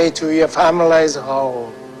 Way to your family's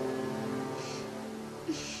home.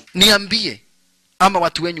 Niambie ama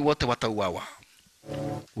watu wenyu wote watauawa.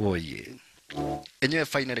 Oye. Enyewe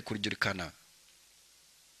finally kulijulikana.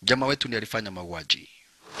 Jamaa wetu ndiye alifanya mauaji.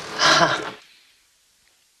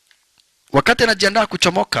 Wakati anajiandaa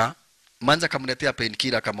kuchomoka, Manza akamletea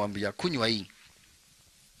painkiller akamwambia kunywa hii.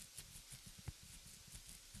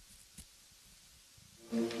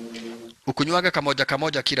 Ukunywaga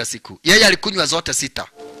kamoja kila siku. Yeye alikunywa zote 6.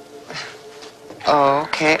 Oh,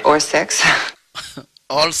 okay. Or 6.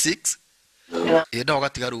 All 6? Ida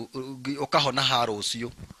wakati garu ukahona haro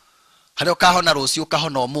ucio. Hali ukahona rucio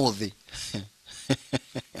ukahona umuthi.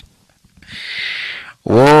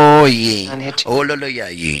 Oye. Ololo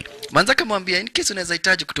yayi. Manza kamwambia in case unaweza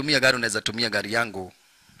hitaji kutumia gari unaweza tumia gari yangu.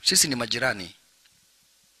 Sisi ni majirani.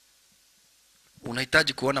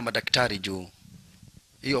 Unahitaji kuona madaktari juu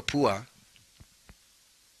hiyo pua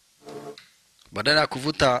badala ya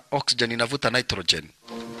kuvuta oxygen inavuta nitrogen.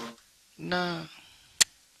 Na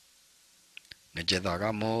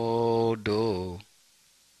nejethaga modo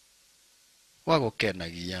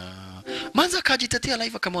wagokenagia. Manza kajitetea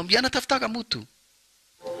live akamwambia anatafutaga mtu.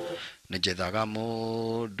 Nejethaga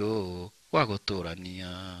modo wagotorania.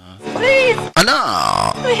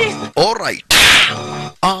 Ala. All right.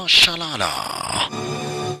 Shalala.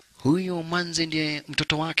 Huyo Manze ndiye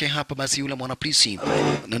mtoto wake hapa basi yule mwanapolisi.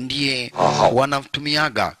 Na ndiye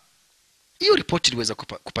wanatumiaga. Hiyo ripoti iliweza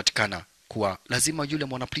kupatikana kuwa lazima yule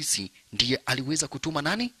mwanapolisi ndiye aliweza kutuma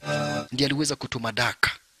nani? Ndiye aliweza kutuma Dark.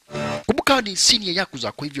 Kumbuka ni senior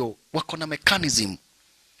yakuza, kwa hivyo wako na mechanism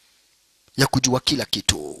ya kujua kila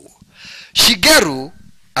kitu. Shigeru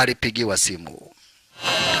alipigiwa simu.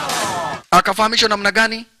 Akafahamishwa namna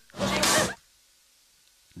gani?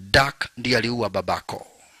 Dark ndiye aliua babako.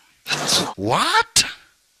 What?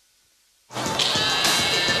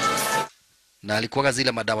 Na alikuwa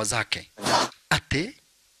zile madawa zake. Ate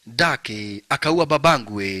Dark akaua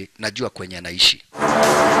babangu, najua kwenye anaishi.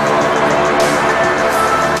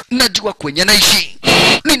 Najua kwenye anaishi.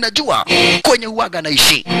 Ninajua kwenye huaga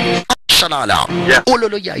anaishi. Shalala.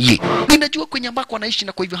 Ololo yayi. Ninajua kwenye ambako anaishi,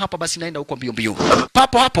 na kwa hivyo hapa basi naenda huko mbio mbio.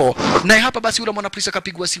 Papo hapo naye hapa basi yule mwanapolisi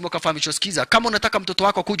akapigwa simu akafahamishwa, sikiza, kama unataka mtoto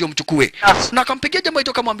wako kuja umchukue. Na akampigia jamaa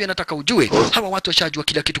ito akamwambia nataka ujue hawa watu washajua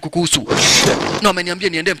kila kitu kukuhusu. Na wameniambia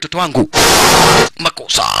niende mtoto wangu.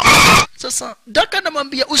 Makosa. Sasa Dark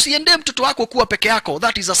anamwambia usiende mtoto wako kuwa peke yako.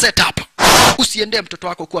 That is a setup. Usiende mtoto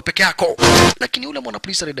wako kuwa peke yako. Lakini yule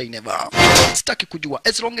mwanapolisi alidai never. Sitaki kujua.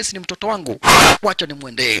 As long as ni mtoto wangu, wacha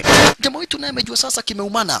nimwende. Jamaa wetu naye amejua sasa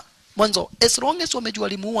kimeumana. Mwanzo as long as wamejua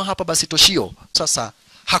alimuua hapa basi Toshio. Sasa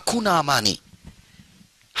hakuna amani.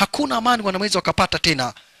 Hakuna amani wanaweza wakapata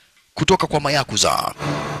tena kutoka kwa mayakuza.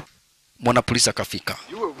 Mwanapolisi akafika.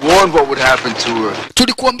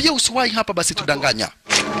 Tulikuambia usiwahi hapa basi tudanganya.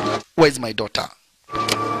 Where is my daughter?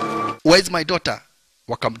 Where is my daughter?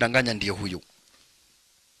 Wakamdanganya ndiyo huyu.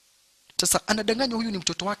 Sasa anadanganywa huyu ni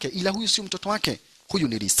mtoto wake, ila huyu sio mtoto wake. Huyu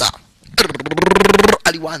ni Lisa.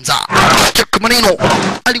 Aliwanza maneno,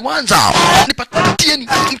 aliwanza nipatieni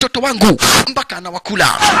mtoto wangu mpaka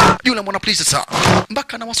anawakula. Yule mwanapolisi sasa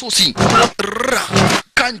mpaka anawasosi.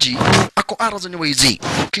 Kanji ako ara zenye wizi.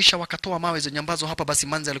 Kisha wakatoa mawe zenye ambazo hapa basi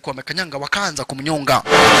Manze alikuwa amekanyanga, wakaanza kumnyonga.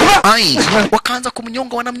 Wakaanza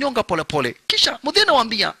kumnyonga, wanamnyonga pole pole. Kisha Mudhena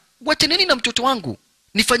waambia, "Wacheneni na mtoto wangu.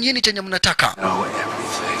 Nifanyieni chenye mnataka."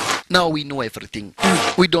 Now we know everything.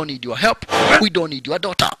 We don't need your help. We don't need your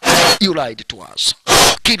daughter. You lied to us.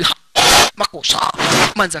 Kill her. makosa.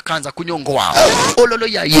 Manza kaanza kunyongwa. Ololo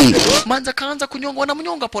yayi. Manza kaanza kunyongwa na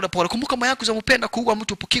mnyonga pole pole. Kumbuka mayakuza mpenda kuua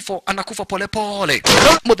mtu kifo, anakufa pole pole.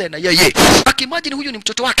 Mudhena yeye akimajini huyu ni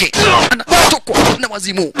mtoto wake, anatokwa na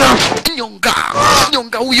wazimu.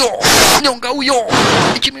 Nyonga huyo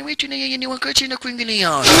ikimimichi na yeye ni wakati na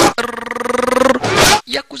kuingilia.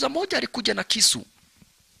 Yakuza moja alikuja na kisu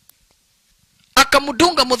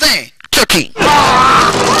akamudunga mudhe cheki.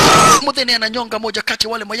 Mudhe ni ananyonga moja kati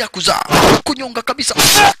wale mayakuza, kunyonga kabisa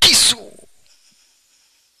kisu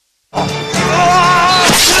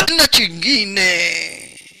na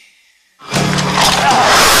chingine,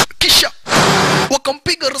 kisha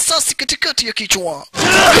wakampiga risasi katikati ya kichwa.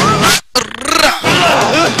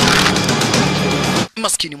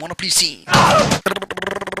 Maskini mwana polisi.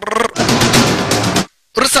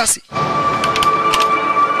 Risasi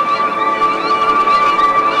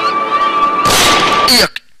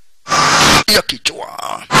ya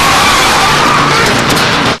kichwa.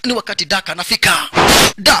 Ni wakati Daka anafika.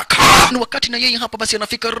 Ni wakati na yeye hapa basi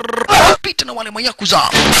anafika, pita na wale mayakuza,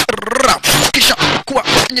 kisha kuwa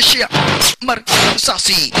nyeshea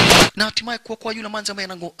risasi na hatimaye kwa yule manzi ambaye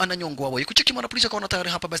ananyongwa wewe. Kucheki mwana polisi akaona tayari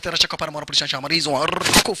hapa basi tarashaka para mwana polisi shamalizwa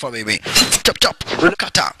kufa wewe. Chap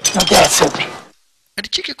kata.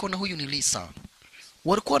 Adicheki kona huyu ni Lisa.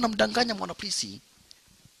 Walikuwa wanamdanganya mwana polisi.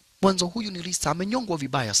 Mwanzo huyu ni Lisa amenyongwa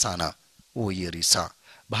vibaya sana. Oye Lisa.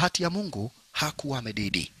 Bahati ya Mungu hakuwa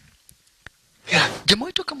amedidi. Jamaa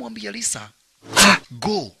wetu akamwambia Lisa,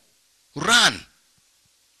 go, run.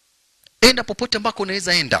 Enda popote ambako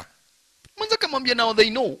unaweza enda. Mwanzo akamwambia now they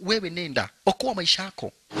know, wewe nenda. Okoa maisha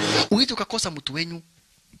yako. Uwezi ukakosa mtu wenyu.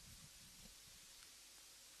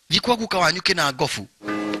 Jikuwa kukawanyuke na agofu.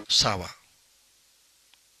 Sawa.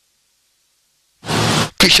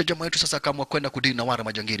 Kisha jamaa wetu sasa akaamua kwenda kudili na wale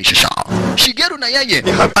majangili shasha. Shigeru na yeye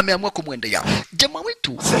ameamua kumwendea. Jamaa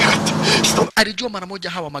wetu alijua mara moja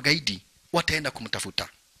hawa magaidi wataenda kumtafuta.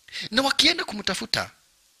 Na wakienda kumtafuta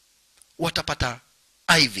watapata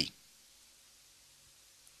Ivy.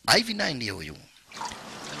 Ivy naye ndiye huyu.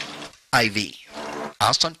 Ivy.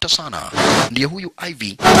 Asante sana. Ndiye huyu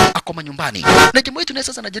Ivy ako manyumbani. Na jamaa wetu naye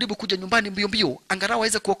sasa anajaribu kuja nyumbani mbio mbio angalau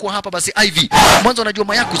aweze kuokoa hapa basi Ivy. Mwanzo anajua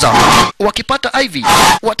mayakuza wakipata Ivy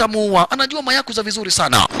watamuua. Anajua mayakuza vizuri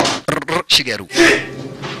sana. Shigeru.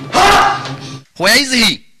 Where is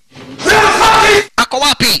he? Ako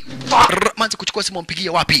wapi? Manzi kuchukua simu mpigie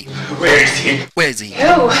wapi? Where is he?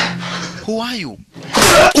 Who are you?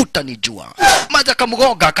 Utanijua. Manzi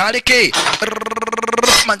akamgonga kaleke.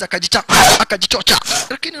 Manzi akajichocha.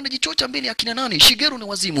 Lakini anajichocha mbele ya kina nani? Shigeru ni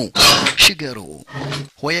wazimu. Shigeru.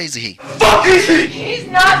 Where is he? He's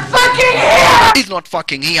not fucking here! He's not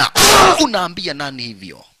fucking here. Unaambia nani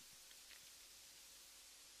hivyo?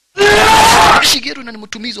 Shigeru na ni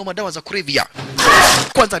mtumizi wa madawa za kulevya.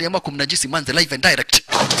 Kwanza aliamua kumnajisi manzi live and direct.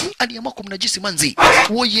 Aliamua kumnajisi manzi.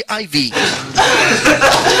 Woye Ivy.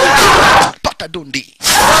 Pata dondi.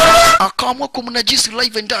 Akaamua kumnajisi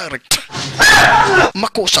live and direct.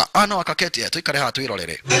 Makosa. Ana wakaketi ya. Tuikare hatu hilo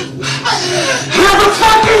lele.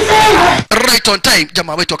 Right on time.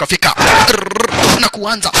 Jamaa wetu wakafika. Na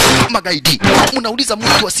kuanza magaidi. Munauliza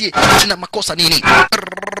mtu asiye na makosa nini?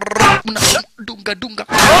 Muna dunga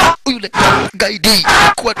yule gaidi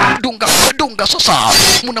kwa dunga sasa.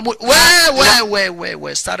 Muna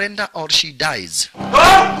we surrender or she dies.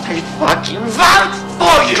 I fucking vouch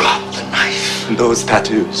for you! The knife. Those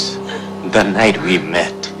tattoos. The night we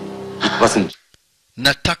met. It wasn't...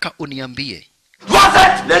 Nataka uniambie. Was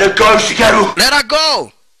it? Let her go, Shigeru! Let her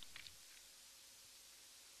go!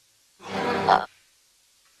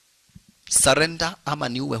 Surrender ama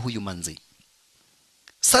niue huyu manzi.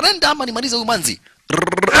 Surrender ama nimalize huyu manzi.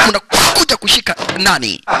 Unakuja kushika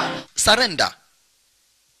nani? Surrender.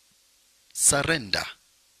 Surrender.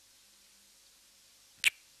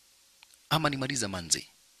 Ama nimalize manzi.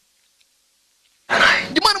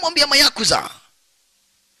 Jumana mwambia mayakuza.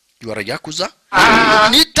 Yuara yakuza.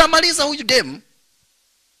 Nitamaliza huyu dem.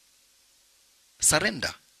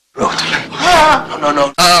 Surrender.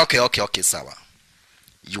 No. Okay, sawa.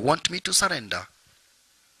 You want me to surrender?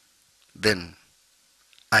 Then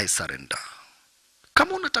I surrender.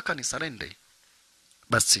 Kama unataka ni surrender,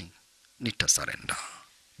 basi nita surrender.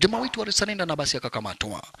 Jamaa wetu wali surrender na basi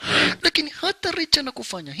akakamatwa. Lakini hata richa na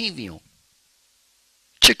kufanya hivyo,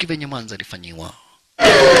 cheki venye manza alifanyiwa.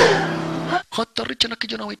 Hata richa na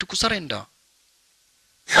kijana wetu kusarenda,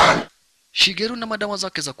 Shigeru na madawa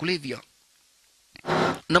zake za kulevya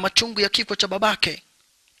na machungu ya kifo cha babake,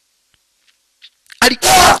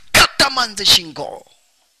 alikata manze shingo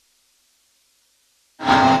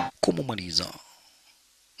kumumaliza.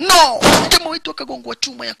 No! Jamaa wetu akagongwa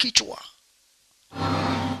chuma ya kichwa.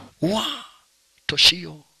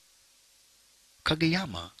 Toshio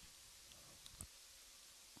Kageyama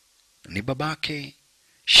ni babake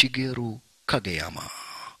Shigeru Kageyama.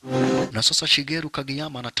 Na sasa Shigeru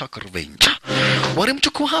Kageyama anataka revenge.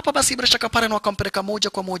 Walimchukua hapa basi bila shaka pale na wakampeleka moja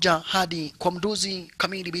kwa moja hadi kwa mduzi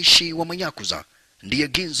kamili bishi wa Manyakuza. Ndiye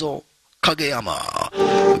Ginzo Kageyama.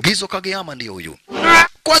 Ginzo Kageyama ndiye huyu.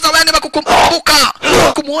 Kwanza wewe nimekukumbuka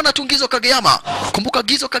kumuona tu Ginzo Kageyama. Kumbuka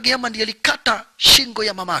Ginzo Kageyama ndiye alikata shingo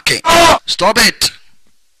ya mamake. Stop it.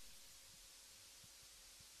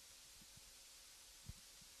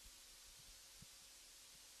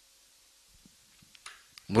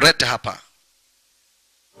 Murete hapa.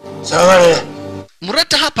 Sagare.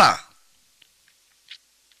 Murete hapa.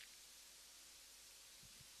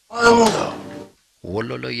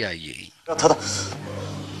 Wololo yaye.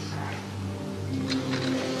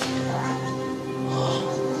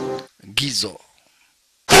 Gizo.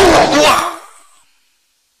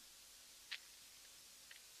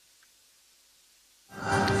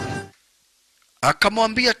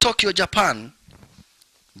 Akamwambia Tokyo, Japan,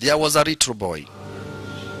 there was a retro boy.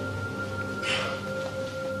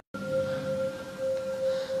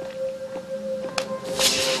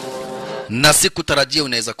 Na sikutarajia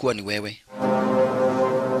unaweza kuwa ni wewe.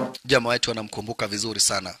 Jamaa wetu anamkumbuka vizuri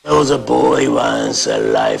sana. There was a boy once a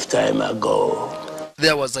lifetime ago.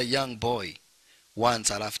 There was a young boy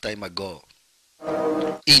once a lifetime ago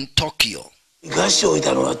in Tokyo. 生かしておい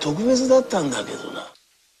たのは特別だったんだけどな。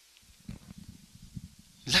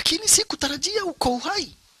 Lakini sikutarajia uko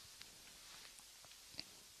uhai.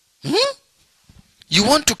 You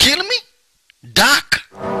want to kill me? Dark.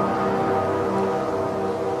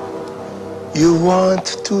 You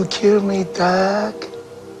want to kill me, Doc?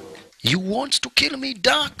 You want to kill me,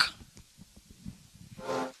 Dark?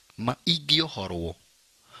 Maigio horo.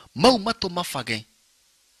 Maumato mafage.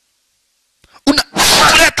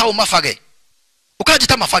 Unaleta umafage.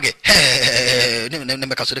 Ukajita mafage.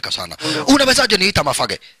 Nimekasirika sana. Unawezaje niita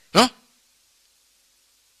mafage? Huh?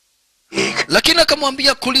 Lakini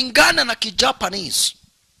akamwambia kulingana na Kijapanese,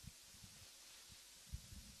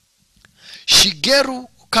 Shigeru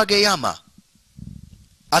Kageyama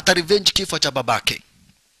ata revenge kifo cha babake.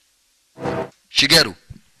 Shigeru,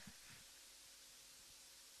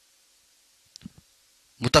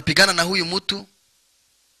 mutapigana na huyu mtu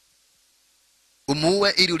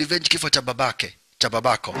umuue ili revenge kifo cha babake, cha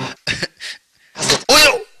babako.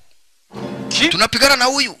 Huyo tunapigana na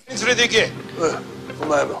huyu.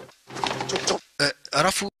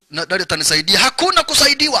 Alafu nani atanisaidia? Hakuna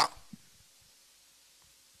kusaidiwa.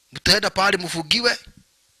 Mtaenda pale mfugiwe.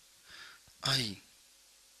 Ai.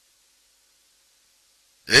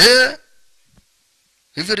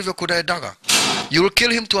 Hivyo ndivyo kunaendaga. You will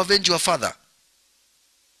kill him to avenge your father.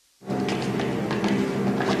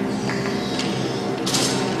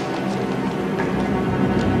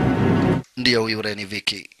 Ndiyo huyo Reni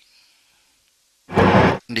Viki.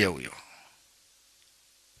 Ndiyo huyo.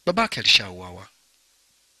 Babake alishauawa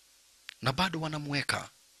na bado wanamweka.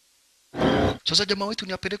 Sasa jamaa wetu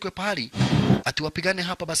ni apelekwe pahali atiwapigane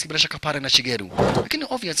hapa basi bila shaka pale na Shigeru. Lakini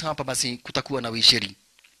obvious hapa basi kutakuwa na wisheri.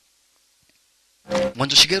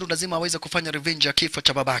 Mwanzo Shigeru lazima aweze kufanya revenge ya kifo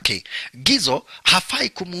cha babake. Gizo hafai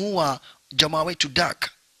kumuua jamaa wetu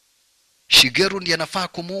Dark. Shigeru ndiye anafaa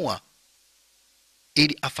kumuua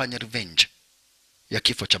ili afanye revenge ya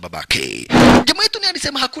kifo cha babake. Jamaa wetu ni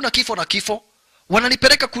alisema hakuna kifo na kifo.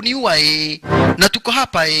 Wananipeleka kuniua na tuko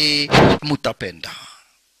hapa mutapenda.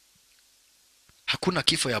 Hakuna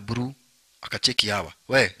kifo ya buru. Akacheki hawa.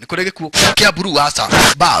 We, nikurege kukia buru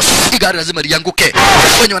hasa. Bas, igari lazima lianguke.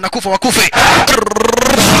 Wenye wanakufa wakufe.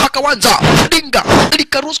 Akawanza. Dinga,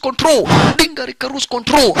 lika lose control. Dinga lika lose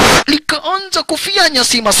control. Likaanza kufia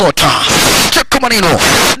nyasi masota. Cheka maneno.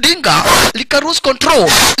 Dinga, lika lose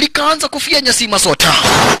control. Likaanza kufia nyasi masota.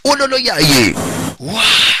 Ololo yaye.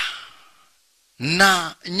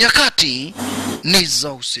 Na nyakati ni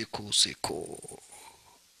za usiku.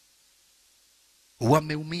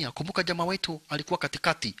 Wameumia. Kumbuka jamaa wetu alikuwa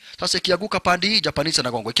katikati. Sasa ikianguka pande hii Japanese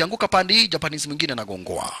anagongwa. Ikianguka pande hii Japanese mwingine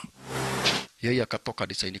anagongwa. Yeye akatoka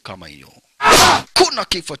design kama hiyo. Kuna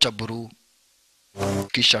kifo cha buru.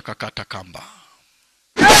 Kisha akakata kamba.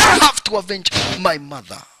 Have to avenge my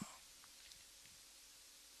mother.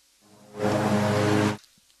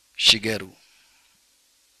 Shigeru,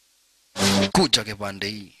 kuja kipande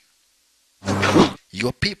hii.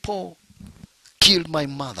 Your people killed my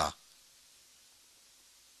mother.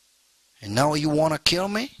 And now you wanna kill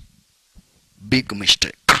me? Big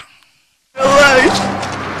mistake.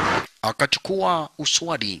 Akachukua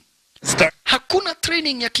uswadi. Hakuna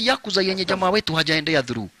training ya kiyakuza yenye jamaa wetu hajaendea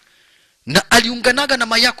through. Na aliunganaga na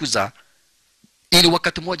mayakuza ili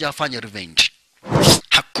wakati mmoja afanye revenge.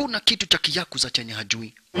 Hakuna kitu cha kiyakuza chenye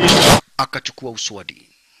hajui. Akachukua uswadi.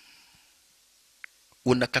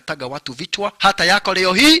 Unakataga watu vichwa, hata yako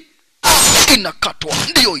leo hii inakatwa.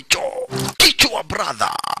 Ndio hicho kichwa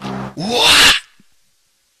brother.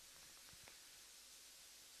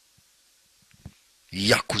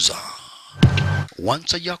 Yakuza.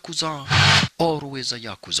 Once a Yakuza, always a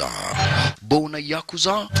Yakuza. Born a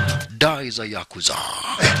Yakuza, dies a Yakuza.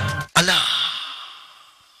 Ala.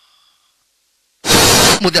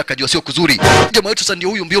 Mudhe akajua sio kuzuri. Jamaa wetu sasa ndio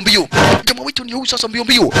huyu mbio mbio. Jamaa wetu ndio huyu sasa mbio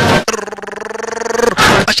mbio.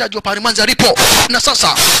 Ashajua pale manzi alipo. Na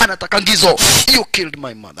sasa anataka ngizo. You killed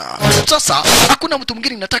my mother. Sasa hakuna mtu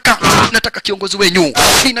mwingine nataka kiongozi wenyu.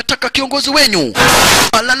 Ninataka kiongozi wenyu.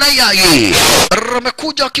 Alala yai.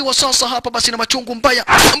 Ramekuja akiwa sasa hapa basi na machungu mbaya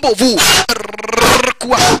mbovu.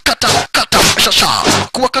 Kuwa kata shasha.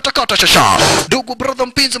 Kuwa kata shasha. Ndugu brother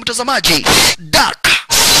mpenzi mtazamaji. Dark.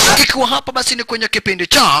 Ikiwa hapa basi ni kwenye kipindi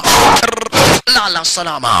cha Lala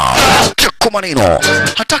Salama. Cheko maneno.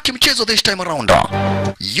 Hataki mchezo this time around.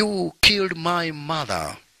 You killed my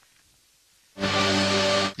mother.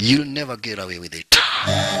 You'll never get away with it.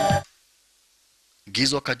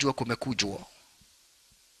 Gizo akajua kumekujwa.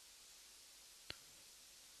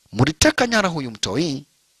 Muliteka nyara huyu mtoi.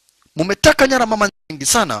 Mumeteka nyara mama wengi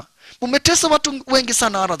sana. Mumetesa watu wengi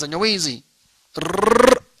sana ara za nyawezi.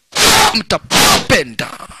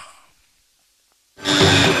 Mtapenda.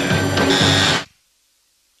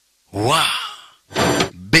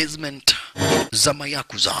 Basement za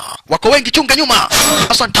mayakuza. Wako wengi, chunga nyuma.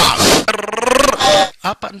 Asanta.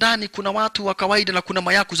 Hapa ndani kuna watu wa kawaida na kuna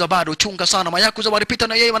mayakuza bado. Chunga sana. Mayakuza walipita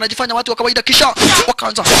na yeye wanajifanya watu wa kawaida kisha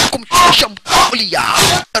wakaanza kumshambulia.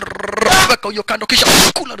 Weka huyo kando kisha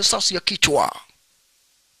kula risasi ya kichwa.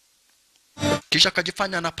 Kisha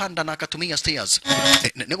akajifanya anapanda na akatumia stairs.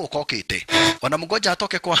 Niko kokete. Wanamgoja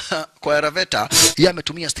atoke kwa elevator, yeye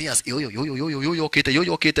ametumia stairs.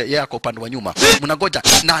 Yoyo kete yeye ako upande wa nyuma. Mnangoja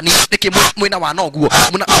nani? Niki mwena wa noguo.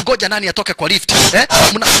 Mnangoja nani atoke kwa lift?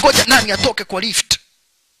 Mnangoja nani atoke kwa lift?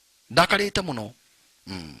 Dakaleta muno.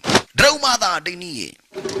 Draw mother denie.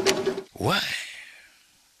 Why?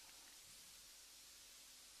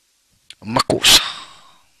 Makosa.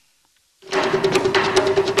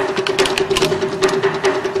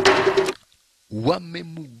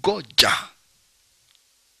 Wamemugoja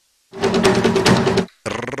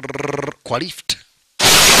kwa lift.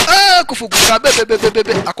 Kufuguka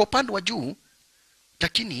bebe ako pande wa juu,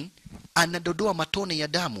 lakini anadodoa matone ya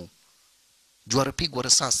damu. Juu alipigwa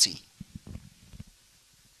risasi.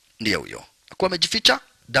 Ndiye huyo. Akuwa amejificha,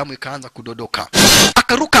 damu ikaanza kudodoka.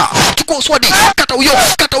 Akaruka, chukua uswadi, kata huyo,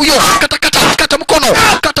 kata mkono,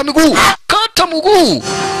 kata mguu.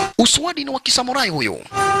 Uswadi ni wa kisamurai huyo.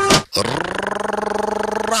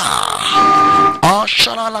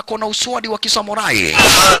 Shalala kona uswadi wa kisamurai.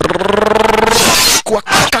 Kwa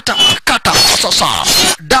kata sasa.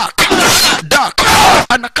 Dark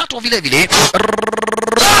anakatwa vile vile.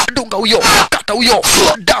 Dunga huyo, kata huyo,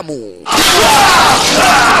 damu.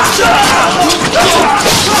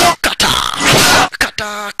 Kata.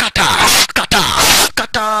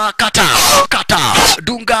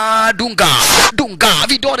 Dunga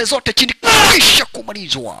vidole zote chini kisha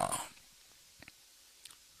kumalizwa.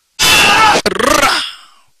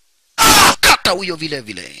 Kata huyo vile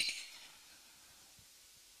vile.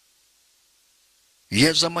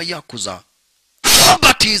 Yeza mayakuza.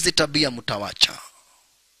 But hizi tabia mtawacha.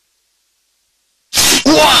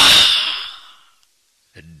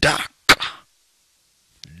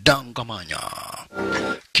 Dangamanya.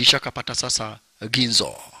 Kisha kapata sasa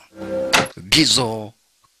Gizo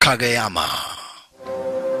Kageyama.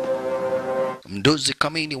 Mdozi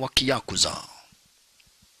kamini wa kiyakuza.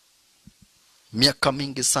 Miaka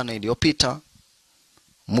mingi sana iliyopita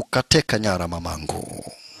mukateka nyara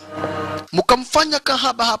mamangu. Mukamfanya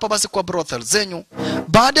kahaba hapa basi kwa brothel zenyu.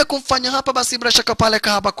 Baada ya kumfanya hapa basi bila shaka pale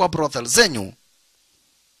kahaba kwa brothel zenyu.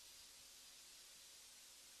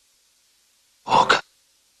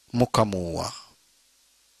 Mukamuua.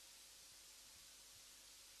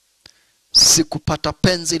 Sikupata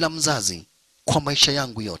penzi la mzazi kwa maisha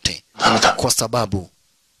yangu yote kwa sababu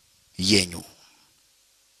yenyu.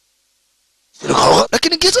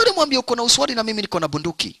 Lakini Gizo alimwambia uko na uswadi na mimi niko na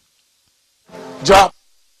bunduki.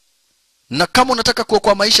 Na kama unataka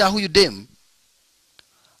kuokoa maisha ya huyu dem,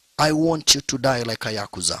 I want you to die like a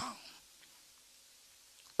yakuza.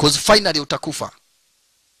 Cause finally utakufa.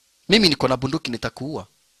 Mimi niko na bunduki nitakuua.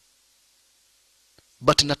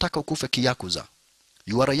 But nataka ukufe kiyakuza.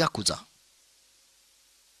 You are a yakuza.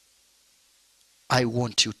 I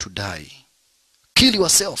want you to die. Kill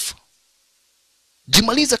yourself.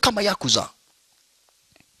 Jimalize kama yakuza.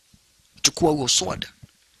 chukua huo sword,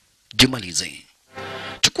 jimalize.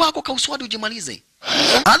 Chukua hako ka sword ujimalize.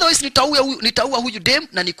 Otherwise nitaua huyu dem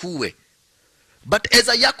na nikuue. But as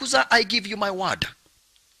a yakuza, I give you my word.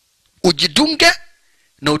 Ujidunge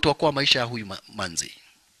na utaokoa maisha ya huyu manzi.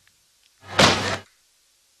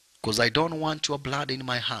 Because I don't want your blood in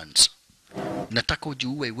my hands. Nataka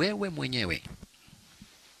ujiue wewe mwenyewe.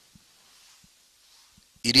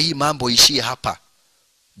 Ili hii mambo ishie hapa.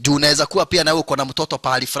 Juu unaweza kuwa pia na wewe uko na mtoto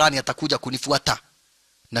pahali fulani atakuja kunifuata.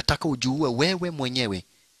 Nataka ujiue wewe mwenyewe.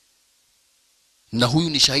 Na huyu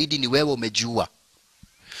ni shahidi, ni wewe umejiua.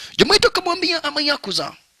 Jamaa akamwambia ama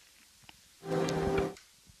yakuza.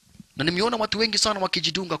 Na nimeona watu wengi sana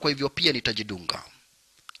wakijidunga, kwa hivyo pia nitajidunga.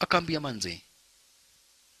 Akaambia manzi,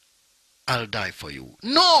 I'll die for you.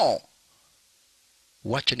 No!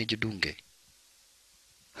 Wacha nijidunge.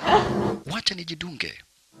 Wacha nijidunge.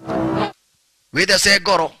 Weda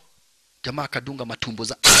segoro. Jamaa akadunga matumbo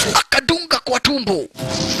za. Akadunga kwa tumbo.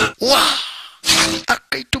 Wa!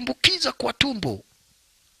 Akaitumbukiza kwa tumbo.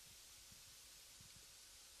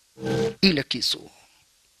 Ile kisu.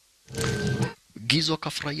 Gizo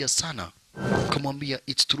akafurahia sana. Kamwambia,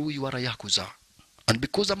 it's true you are a yakuza. And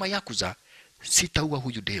because I'm a yakuza, sitaua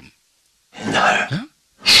huyu dem. No.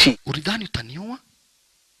 Huh? Ulidhani utaniua?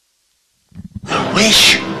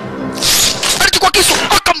 Wish. Alichukua kisu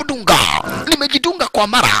akamdunga. Nimejidunga kwa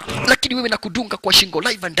mara, lakini wewe nakudunga kwa shingo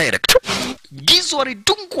live and direct. Gizo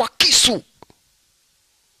alidungwa kisu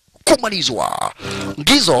kumalizwa.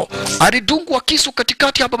 Gizo alidungwa kisu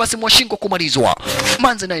katikati hapa basi mwa shingo kumalizwa.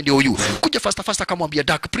 Manze naye ndio huyu. Kuja fasta akamwambia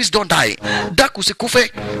Duck, please don't die. Duck,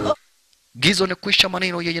 usikufe. Gizo ni kuisha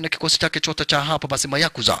maneno yeye na kikosi chake chote cha hapa basi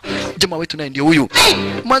mayakuza. Jamaa wetu naye ndio huyu.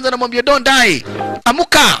 Manze anamwambia don't die.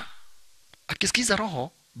 Amuka. Akisikiza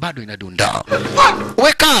roho bado inadunda.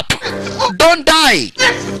 Wake up. Don't die.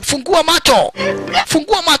 Fungua macho.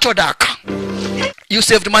 Fungua macho Duck. You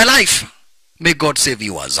saved my life. May God save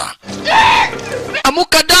yours.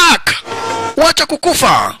 Amuka Duck. Wacha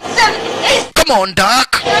kukufa. Come on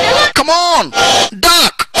Duck. Come on.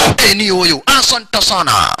 Duck. Ni huyu. Asante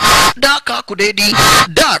sana. Duck hakudedi.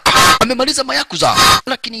 Duck amemaliza mayakuza,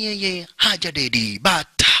 lakini yeye haja dedi. But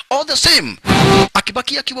all the same,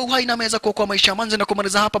 akibaki akiwa uhai na ameweza kuokoa maisha manze na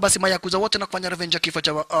kumaliza hapa basi mayakuza wote na kufanya revenge kifo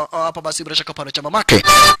cha hapa basi bila shaka pale cha mamake.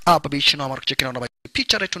 Hapa bishi na mark chekina na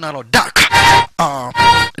picha letu nalo Duck.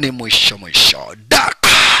 Ni mwisho Duck.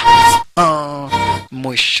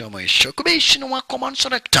 Mwisho kubishino wa command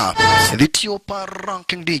selector Litiopa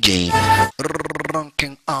ranking DJ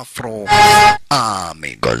ranking Afro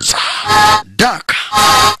Amigos Duck.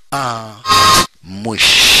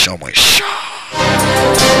 Mwisho